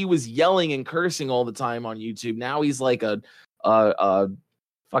him when he was yelling and cursing all the time on YouTube. Now he's like a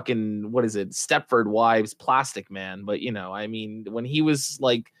fucking what is it? Stepford Wives Plastic Man. But you know, I mean, when he was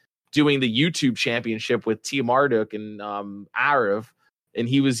like doing the YouTube championship with Tia Marduk and Arav. And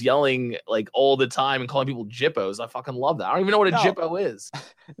he was yelling like all the time and calling people jippos. I fucking love that. I don't even know what a jippo is.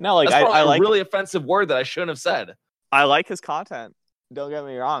 No, like that's I like a really offensive word that I shouldn't have said. I like his content. Don't get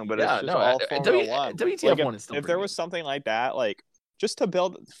me wrong, but it's just all Formula One. WTF One is still. If there was something like that, like just to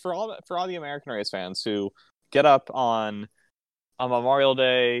build for all the American race fans who get up on a Memorial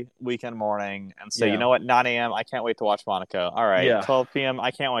Day weekend morning and say, you know what, 9 a.m. I can't wait to watch Monaco. All right, 12 p.m.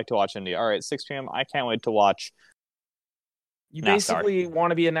 I can't wait to watch Indy. All right, 6 p.m. I can't wait to watch. You basically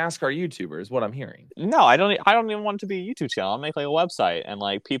want to be a NASCAR YouTuber, is what I'm hearing. No, I don't even want it to be a YouTube channel. I'll make like a website, and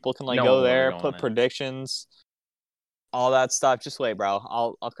like people can go there, put predictions, all that stuff. Just wait, bro.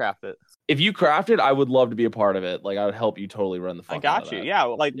 I'll craft it. If you craft it, I would love to be a part of it. Like I would help you totally run the fuck. I got you. That. Yeah,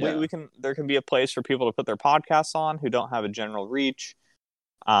 like we can. There can be a place for people to put their podcasts on who don't have a general reach.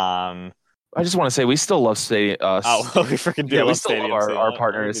 I just want to say we still love Stadium. We freaking do. Yeah, we still love our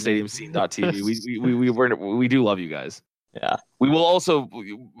partner at StadiumScene.tv. We do love you guys. Yeah, we will also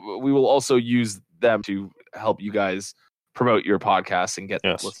use them to help you guys promote your podcast and get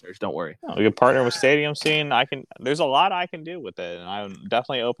listeners. Don't worry. We can partner with Stadium Scene. There's a lot I can do with it, and I'm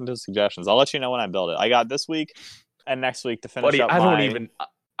definitely open to suggestions. I'll let you know when I build it. I got this week and next week to finish up. I don't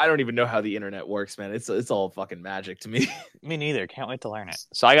even know how the internet works, man. It's all fucking magic to me. Me neither. Can't wait to learn it.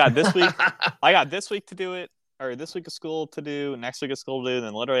 So I got this week. I got this week to do it, or this week of school to do, next week of school to do, and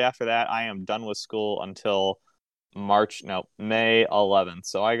then literally after that, I am done with school until May 11th.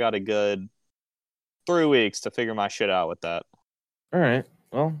 So I got a good 3 weeks to figure my shit out with that. All right.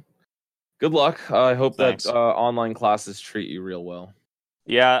 Well, good luck. I hope that online classes treat you real well.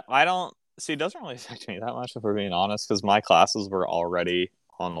 Yeah, I don't see. It doesn't really affect me that much, if we're being honest, because my classes were already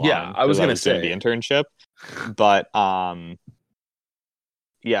online. Yeah, I was going to say the internship, but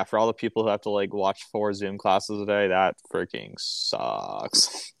yeah, for all the people who have to like watch 4 Zoom classes a day, that freaking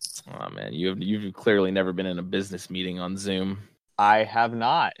sucks. Oh man, you've clearly never been in a business meeting on Zoom. I have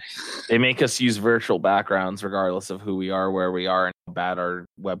not. They make us use virtual backgrounds regardless of who we are, where we are, and how bad our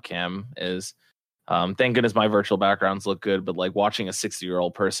webcam is. Thank goodness my virtual backgrounds look good, but like watching a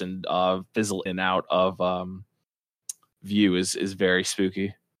 60-year-old person fizzle in and out of view is very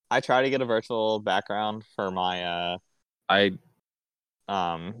spooky. I try to get a virtual background for my thing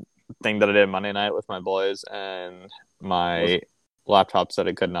that I did Monday night with my boys, and my laptop said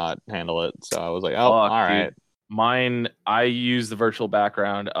it could not handle it, so I was like, all right. Dude. Mine, I use the virtual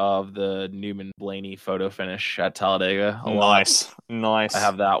background of the Newman Blaney photo finish at Talladega. Nice. I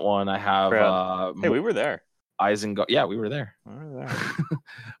have that one. I have hey, we were there. Isengard. Yeah, we were there.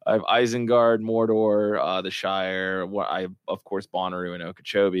 I have Isengard, Mordor, the Shire. I of course Bonnaroo and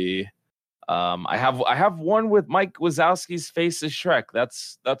Okeechobee. I have one with Mike Wazowski's face as Shrek.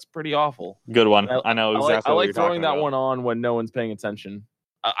 That's pretty awful. Good one. I know exactly. I like throwing that one on when no one's paying attention.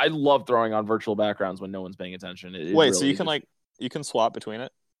 I love throwing on virtual backgrounds when no one's paying attention. Wait, really so you can swap between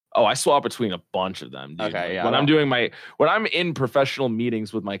it? Oh, I swap between a bunch of them, dude. Okay, yeah. When I'm in professional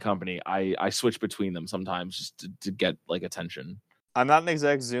meetings with my company, I switch between them sometimes just to get like attention. I'm not an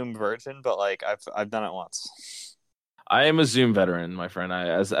exact Zoom virgin, but like I've done it once. I am a Zoom veteran, my friend.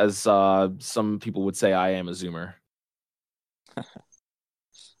 As some people would say, I am a Zoomer.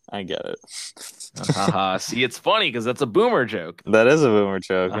 I get it. See, it's funny because that's a boomer joke. That is a boomer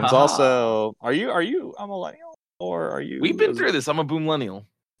joke. And it's also, are you a millennial or are you? We've been through this. I'm a boomlennial.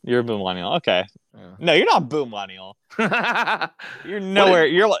 You're a boomlennial. Okay. Yeah. No, you're not boomlennial. You're nowhere.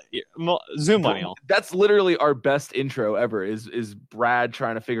 You're like zoomlennial. That's literally our best intro ever. Is Brad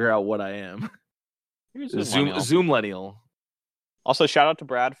trying to figure out what I am? Zoomlennial. Also, shout out to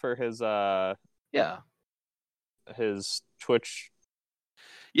Brad for his his Twitch.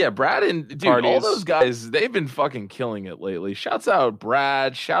 Yeah, Brad and dude, parties. all those guys, they've been fucking killing it lately. Shouts out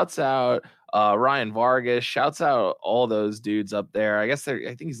Brad, shouts out Ryan Vargas, shouts out all those dudes up there. I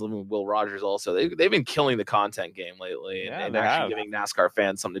think he's living with Will Rogers also. They've been killing the content game lately and actually giving NASCAR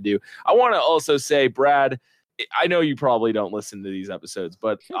fans something to do. I want to also say, Brad, I know you probably don't listen to these episodes,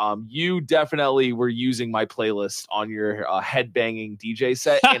 but you definitely were using my playlist on your headbanging DJ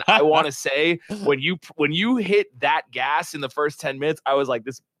set. And I want to say, when you hit that gas in the first 10 minutes, I was like,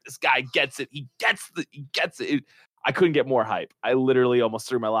 this guy gets it. He gets it. I couldn't get more hype. I literally almost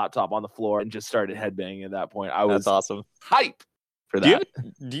threw my laptop on the floor and just started headbanging at that point. That's awesome. Hype for that.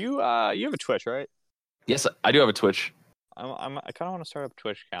 Do you have a Twitch, right? Yes, I do have a Twitch. I kind of want to start up a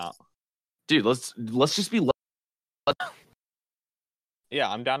Twitch account. Dude, let's just be. Yeah,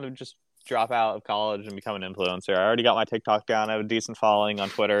 I'm down to just drop out of college and become an influencer. I already got my TikTok down. I have a decent following on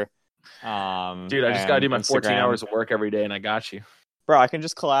Twitter. Dude, I just gotta do my 14 hours of work every day, and I got you. Bro, I can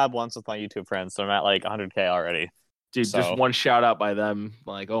just collab once with my YouTube friends, so I'm at like 100K already. Dude, just one shout out by them,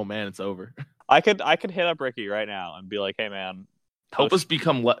 like, oh man, it's over. I could hit up Ricky right now and be like, hey man, help us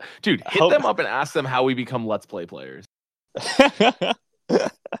become dude. Hit them up and ask them how we become Let's Play players. We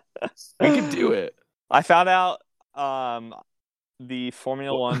can do it. I found out the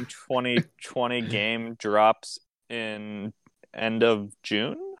Formula 1 2020 game drops in end of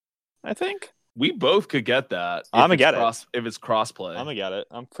June, I think. We both could get that. I'm gonna get it. If it's crossplay. I'm gonna get it.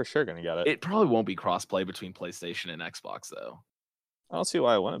 I'm for sure gonna get it. It probably won't be crossplay between PlayStation and Xbox, though. I don't see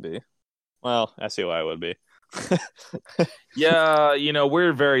why it wouldn't be. Well, I see why it would be. Yeah,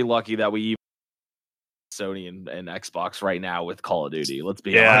 we're very lucky that we even Sony and Xbox right now with Call of Duty. Let's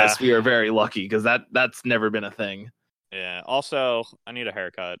be honest. We are very lucky because that's never been a thing. Yeah. Also, I need a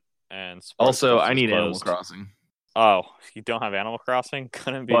haircut. And also, I need Animal Crossing. Oh, you don't have Animal Crossing?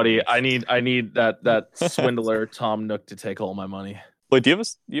 Couldn't be. Buddy, I need that swindler Tom Nook to take all my money. Wait, do you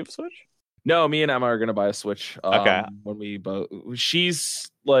have a Switch? No, me and Emma are gonna buy a Switch. Okay. When we both,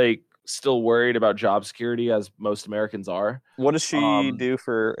 she's like still worried about job security, as most Americans are. What does she do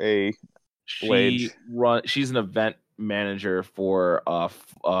for a wage? She's an event manager for an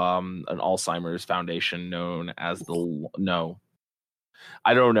Alzheimer's foundation known as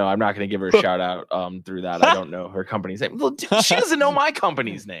I don't know. I'm not going to give her a shout out through that. I don't know her company's name. She doesn't know my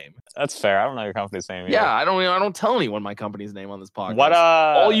company's name. That's fair. I don't know your company's name either. Yeah, I don't tell anyone my company's name on this podcast. What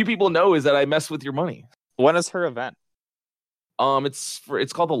all you people know is that I mess with your money. When is her event?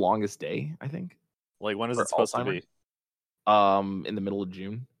 It's called The Longest Day, I think. Like, when is it supposed to be? In the middle of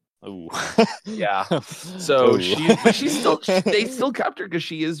June. Ooh. Yeah. So they still kept her because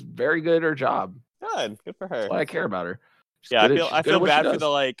she is very good at her job. Good for her. That's why I care about her. Yeah, I feel bad for the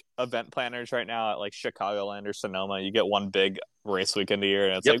like event planners right now at like Chicagoland or Sonoma. You get one big race weekend a year,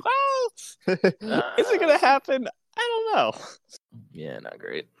 and it's like, well, is it gonna happen? I don't know. Yeah, not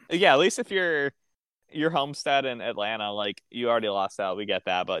great. Yeah, at least if your homestead in Atlanta, like you already lost out, we get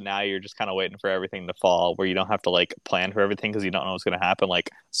that, but now you're just kind of waiting for everything to fall, where you don't have to like plan for everything because you don't know what's gonna happen. Like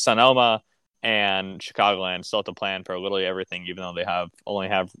Sonoma and Chicagoland still have to plan for literally everything, even though they only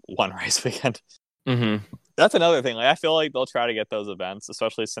have one race weekend. Mm-hmm. That's another thing. Like, I feel like they'll try to get those events,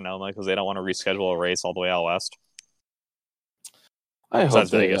 especially Sonoma, because they don't want to reschedule a race all the way out west. I hope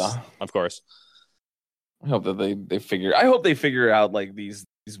Vegas, of course. I hope that they figure. I hope they figure out like these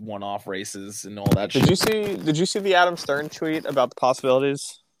one-off races and all that. Did you see the Adam Stern tweet about the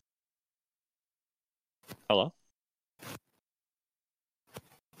possibilities? Hello,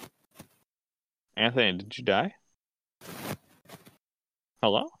 Anthony. Did you die?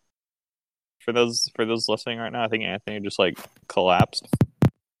 Hello. For those listening right now, I think Anthony just like collapsed.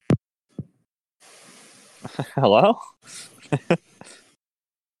 Hello?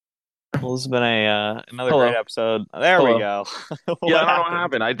 Well, this has been another great episode. There we go. Yeah, I don't know what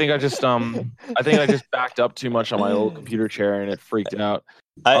happened. I think I just backed up too much on my old computer chair and it freaked out.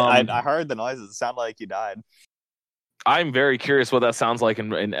 I heard the noises. It sounded like you died. I'm very curious what that sounds like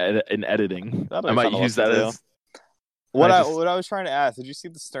in editing. I might use that as What I was trying to ask, did you see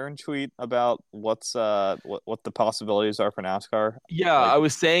the Stern tweet about what the possibilities are for NASCAR? Yeah, I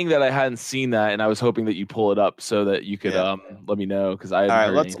was saying that I hadn't seen that, and I was hoping that you pull it up so that you could let me know, because I hadn't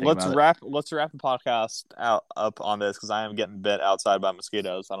heard anything about it. Let's wrap the podcast up on this, because I am getting bit outside by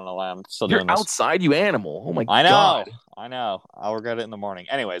mosquitoes. I don't know why I'm still doing this. You're outside, you animal! Oh my god! I know. I'll regret it in the morning.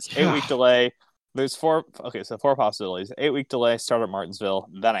 Anyways, 8-week delay. There's four possibilities. 8-week delay, start at Martinsville.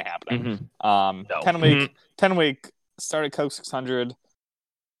 That ain't happening. 10 week. Start at Coke 600.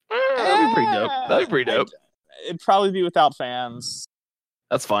 That'd be pretty dope. It'd probably be without fans.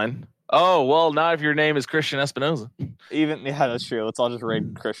 That's fine. Oh, well, not if your name is Christian Espinoza. That's true. Let's all just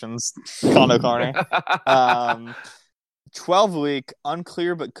raid Christians. Condo Carney. 12-week,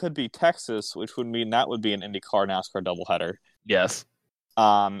 unclear, but could be Texas, which would mean that would be an IndyCar NASCAR doubleheader. Yes.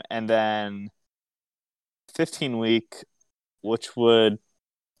 And then 15-week, which would...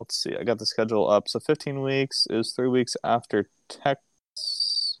 Let's see, I got the schedule up. So 15 weeks is 3 weeks after Texas.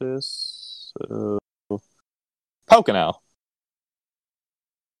 Pocono.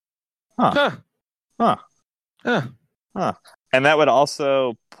 Huh. And that would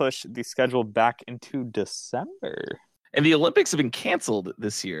also push the schedule back into December. And the Olympics have been canceled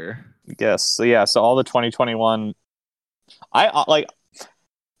this year. Yes. So yeah, so all the 2021...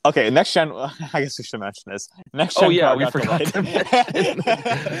 Okay, next gen. I guess we should mention this. Next gen. Oh yeah, we forgot to mention.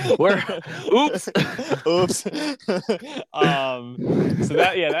 Oops. So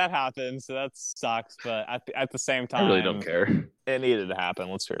that happened. So that sucks. But at the same time, I really don't care. It needed to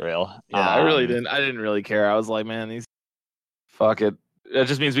happen. Let's be real. Yeah, I really didn't. I didn't really care. I was like, man, fuck it. That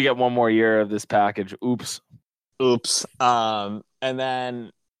just means we get one more year of this package. Oops. And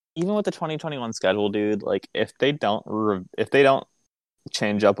then even with the 2021 schedule, dude, like if they don't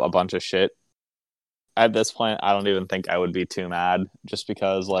change up a bunch of shit at this point, I don't even think I would be too mad, just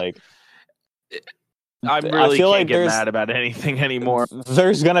because like I really can't get mad about anything anymore.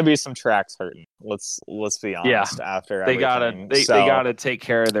 There's gonna be some tracks hurting. Let's be honest. Yeah, after they gotta take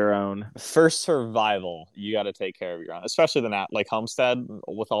care of their own. For survival, you gotta take care of your own, especially like Homestead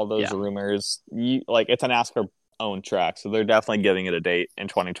with all those rumors. It's a NASCAR owned track, so they're definitely giving it a date in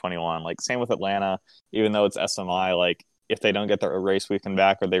 2021. Like same with Atlanta, even though it's SMI, like if they don't get their race weekend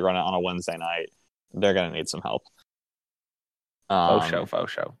back or they run it on a Wednesday night, they're going to need some help.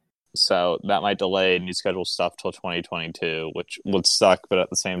 Faux show. So that might delay new schedule stuff till 2022, which would suck. But at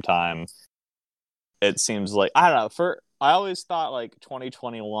the same time, it seems like, I don't know. I always thought like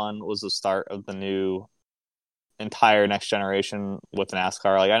 2021 was the start of the new entire next generation with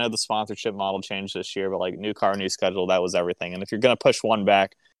NASCAR. Like I know the sponsorship model changed this year, but like new car, new schedule, that was everything. And if you're going to push one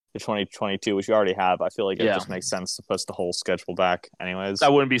back to 2022, which you already have, I feel like it just makes sense to push the whole schedule back anyways. I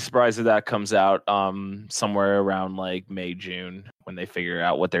wouldn't be surprised if that comes out somewhere around like May, June, when they figure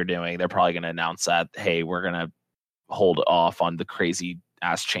out what they're doing. They're probably going to announce that, hey, we're going to hold off on the crazy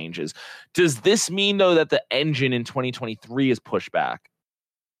ass changes. Does this mean though that the engine in 2023 is pushed back?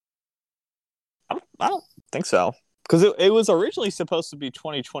 I don't think so, because it was originally supposed to be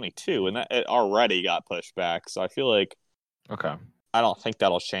 2022 and it already got pushed back. So I feel like I don't think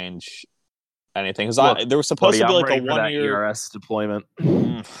that'll change anything. Because there was supposed to be like a 1 year ERS deployment.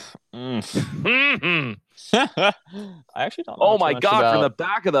 I actually don't know. Oh my god! From the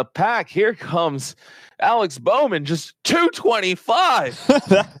back of the pack, here comes Alex Bowman, just 225.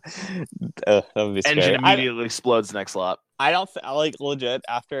 That would be scary. Engine immediately explodes next lap. I don't legit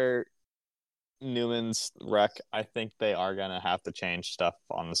after Newman's wreck. I think they are gonna have to change stuff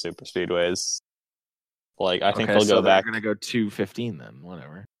on the super speedways. Like I think they'll go back. They're gonna go 215 then.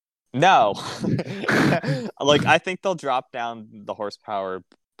 Whatever. No, like I think they'll drop down the horsepower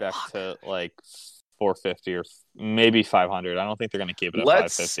back to like 450 or maybe 500. I don't think they're gonna keep it at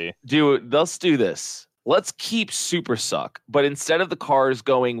 550. Let's do this. Let's keep Super Suck, but instead of the cars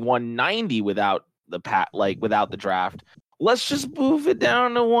going 190 without without the draft, let's just move it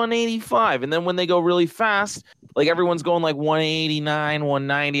down to 185. And then when they go really fast, like everyone's going like 189,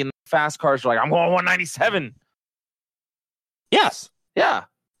 190, and the fast cars are like, I'm going 197. Yes. Yeah.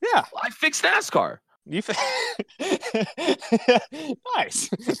 Yeah. I fixed NASCAR. Nice.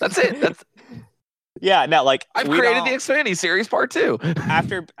 That's it. Yeah, no, like I've created the Xfinity Series Part 2.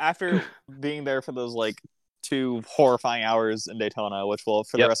 After being there for those like 2 horrifying hours in Daytona, which will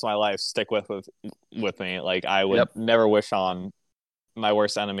for the rest of my life stick with me. Like I would never wish on my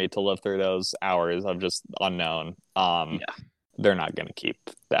worst enemy to live through those hours of just unknown. They're not going to keep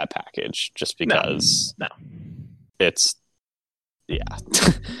that package just because it's I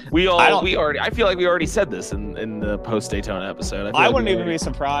feel like we already said this in the post Daytona episode. I wouldn't even be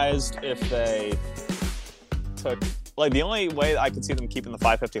surprised if they took, like, the only way I could see them keeping the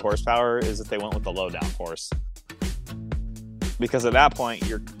 550 horsepower is if they went with the low downforce. because at that point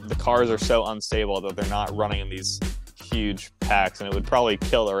the cars are so unstable that they're not running in these huge packs, and it would probably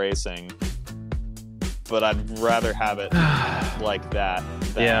kill the racing. But I'd rather have it like that.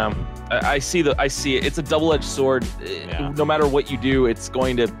 Yeah, I see it. It's a double-edged sword. Yeah. No matter what you do, it's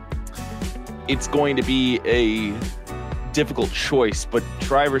going to be a difficult choice. But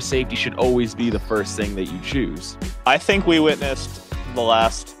driver safety should always be the first thing that you choose. I think we witnessed the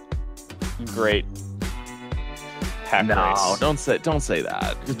last great pack race. No, don't say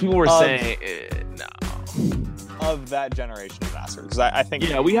that, because people were saying no. Of that generation of NASCAR, because I think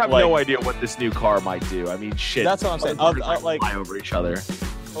we have no idea what this new car might do. I mean, shit. That's what I'm saying. Fly over each other.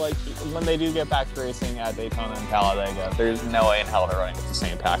 Like when they do get back to racing at Daytona and Talladega, there's no way in hell they're running with the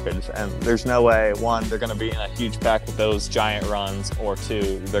same package, and there's no way, one, they're going to be in a huge pack with those giant runs, or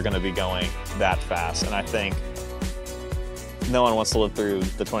two, they're going to be going that fast. And I think no one wants to live through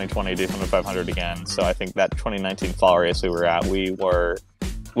the 2020 Daytona 500 again. So I think that 2019 fall race we were at, we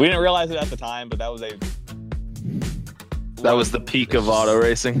didn't realize it at the time, but that was the peak of auto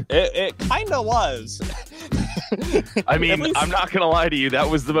racing. It kind of was. I mean, I'm not going to lie to you. That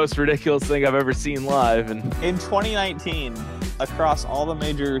was the most ridiculous thing I've ever seen live. And in 2019, across all the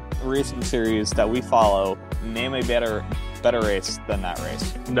major racing series that we follow, name a better race than that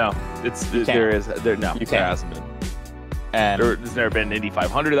race. No, there hasn't been. And there's never been an Indy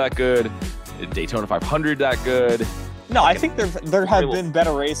 500 that good, Daytona 500 that good. No, I think there have been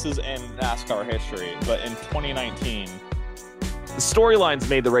better races in NASCAR history, but in 2019, the storylines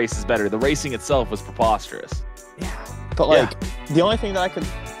made the races better. The racing itself was preposterous. Yeah, but the only thing that I could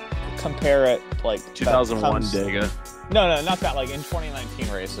compare it 2001 Dega. No, not that. Like in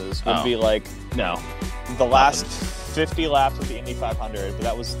 2019 races would be the last 50 laps of the Indy 500, but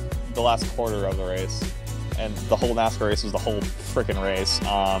that was the last quarter of the race, and the whole NASCAR race was the whole freaking race.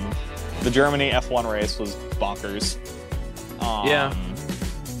 The Germany F1 race was bonkers.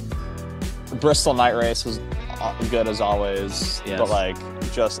 The Bristol night race was good as always, but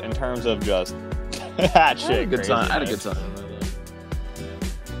just in terms of just that shit. I had a good time.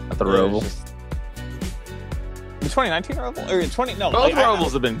 At the Roval. The 2019 Roval? Or 20? No, both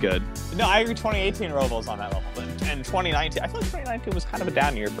Rovals have been good. No, I agree. 2018 Roval's on that level, and 2019. I feel like 2019 was kind of a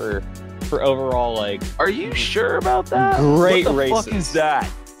down year for overall. Are you sure about that? Great what the races. Fuck is that?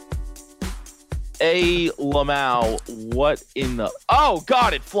 A Lamau, what in the... Oh,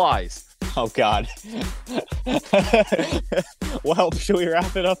 God, it flies. Oh, God. Well, should we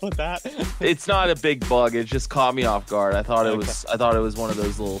wrap it up with that? It's not a big bug. It just caught me off guard. I thought it was one of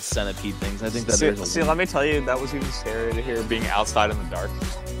those little centipede things. I think that See, let me tell you, that was even scarier to hear being outside in the dark.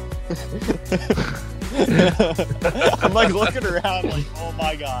 I'm looking around oh,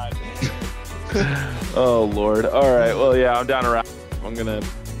 my God. Oh, Lord. All right. Well, yeah, I'm down around. I'm going to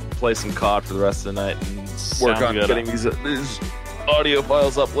play some COD for the rest of the night and work on getting these audio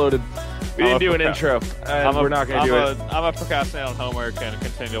files uploaded. We didn't do an intro, and we're not going to do it. I'm going to procrastinate on homework and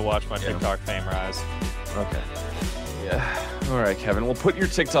continue to watch my TikTok fame rise. Okay. Yeah. All right, Kevin. We'll put your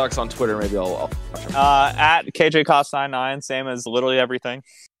TikToks on Twitter. Maybe I'll watch them. At KJCost99, same as literally everything,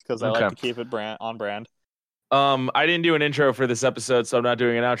 because I like to keep it on brand. I didn't do an intro for this episode, so I'm not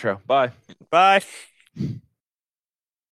doing an outro. Bye. Bye.